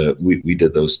did we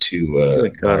did those two. Oh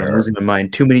God, I'm losing my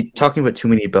mind. Talking about too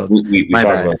many belts. We my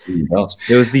talked bad. about too many belts.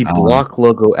 It was the block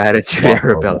logo Attitude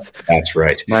Era belts. That's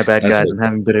right. My bad, guys. I'm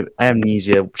having a bit of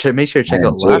amnesia. Make sure to check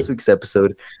out last week's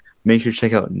episode. Make sure to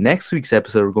check out next week's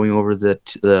episode. We're going over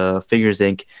the Figures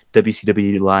Inc.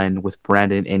 WCW line with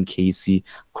Brandon and Casey.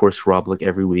 Of course, Rob, like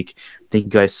every week. Thank you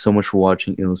guys so much for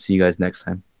watching, and we'll see you guys next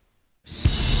time.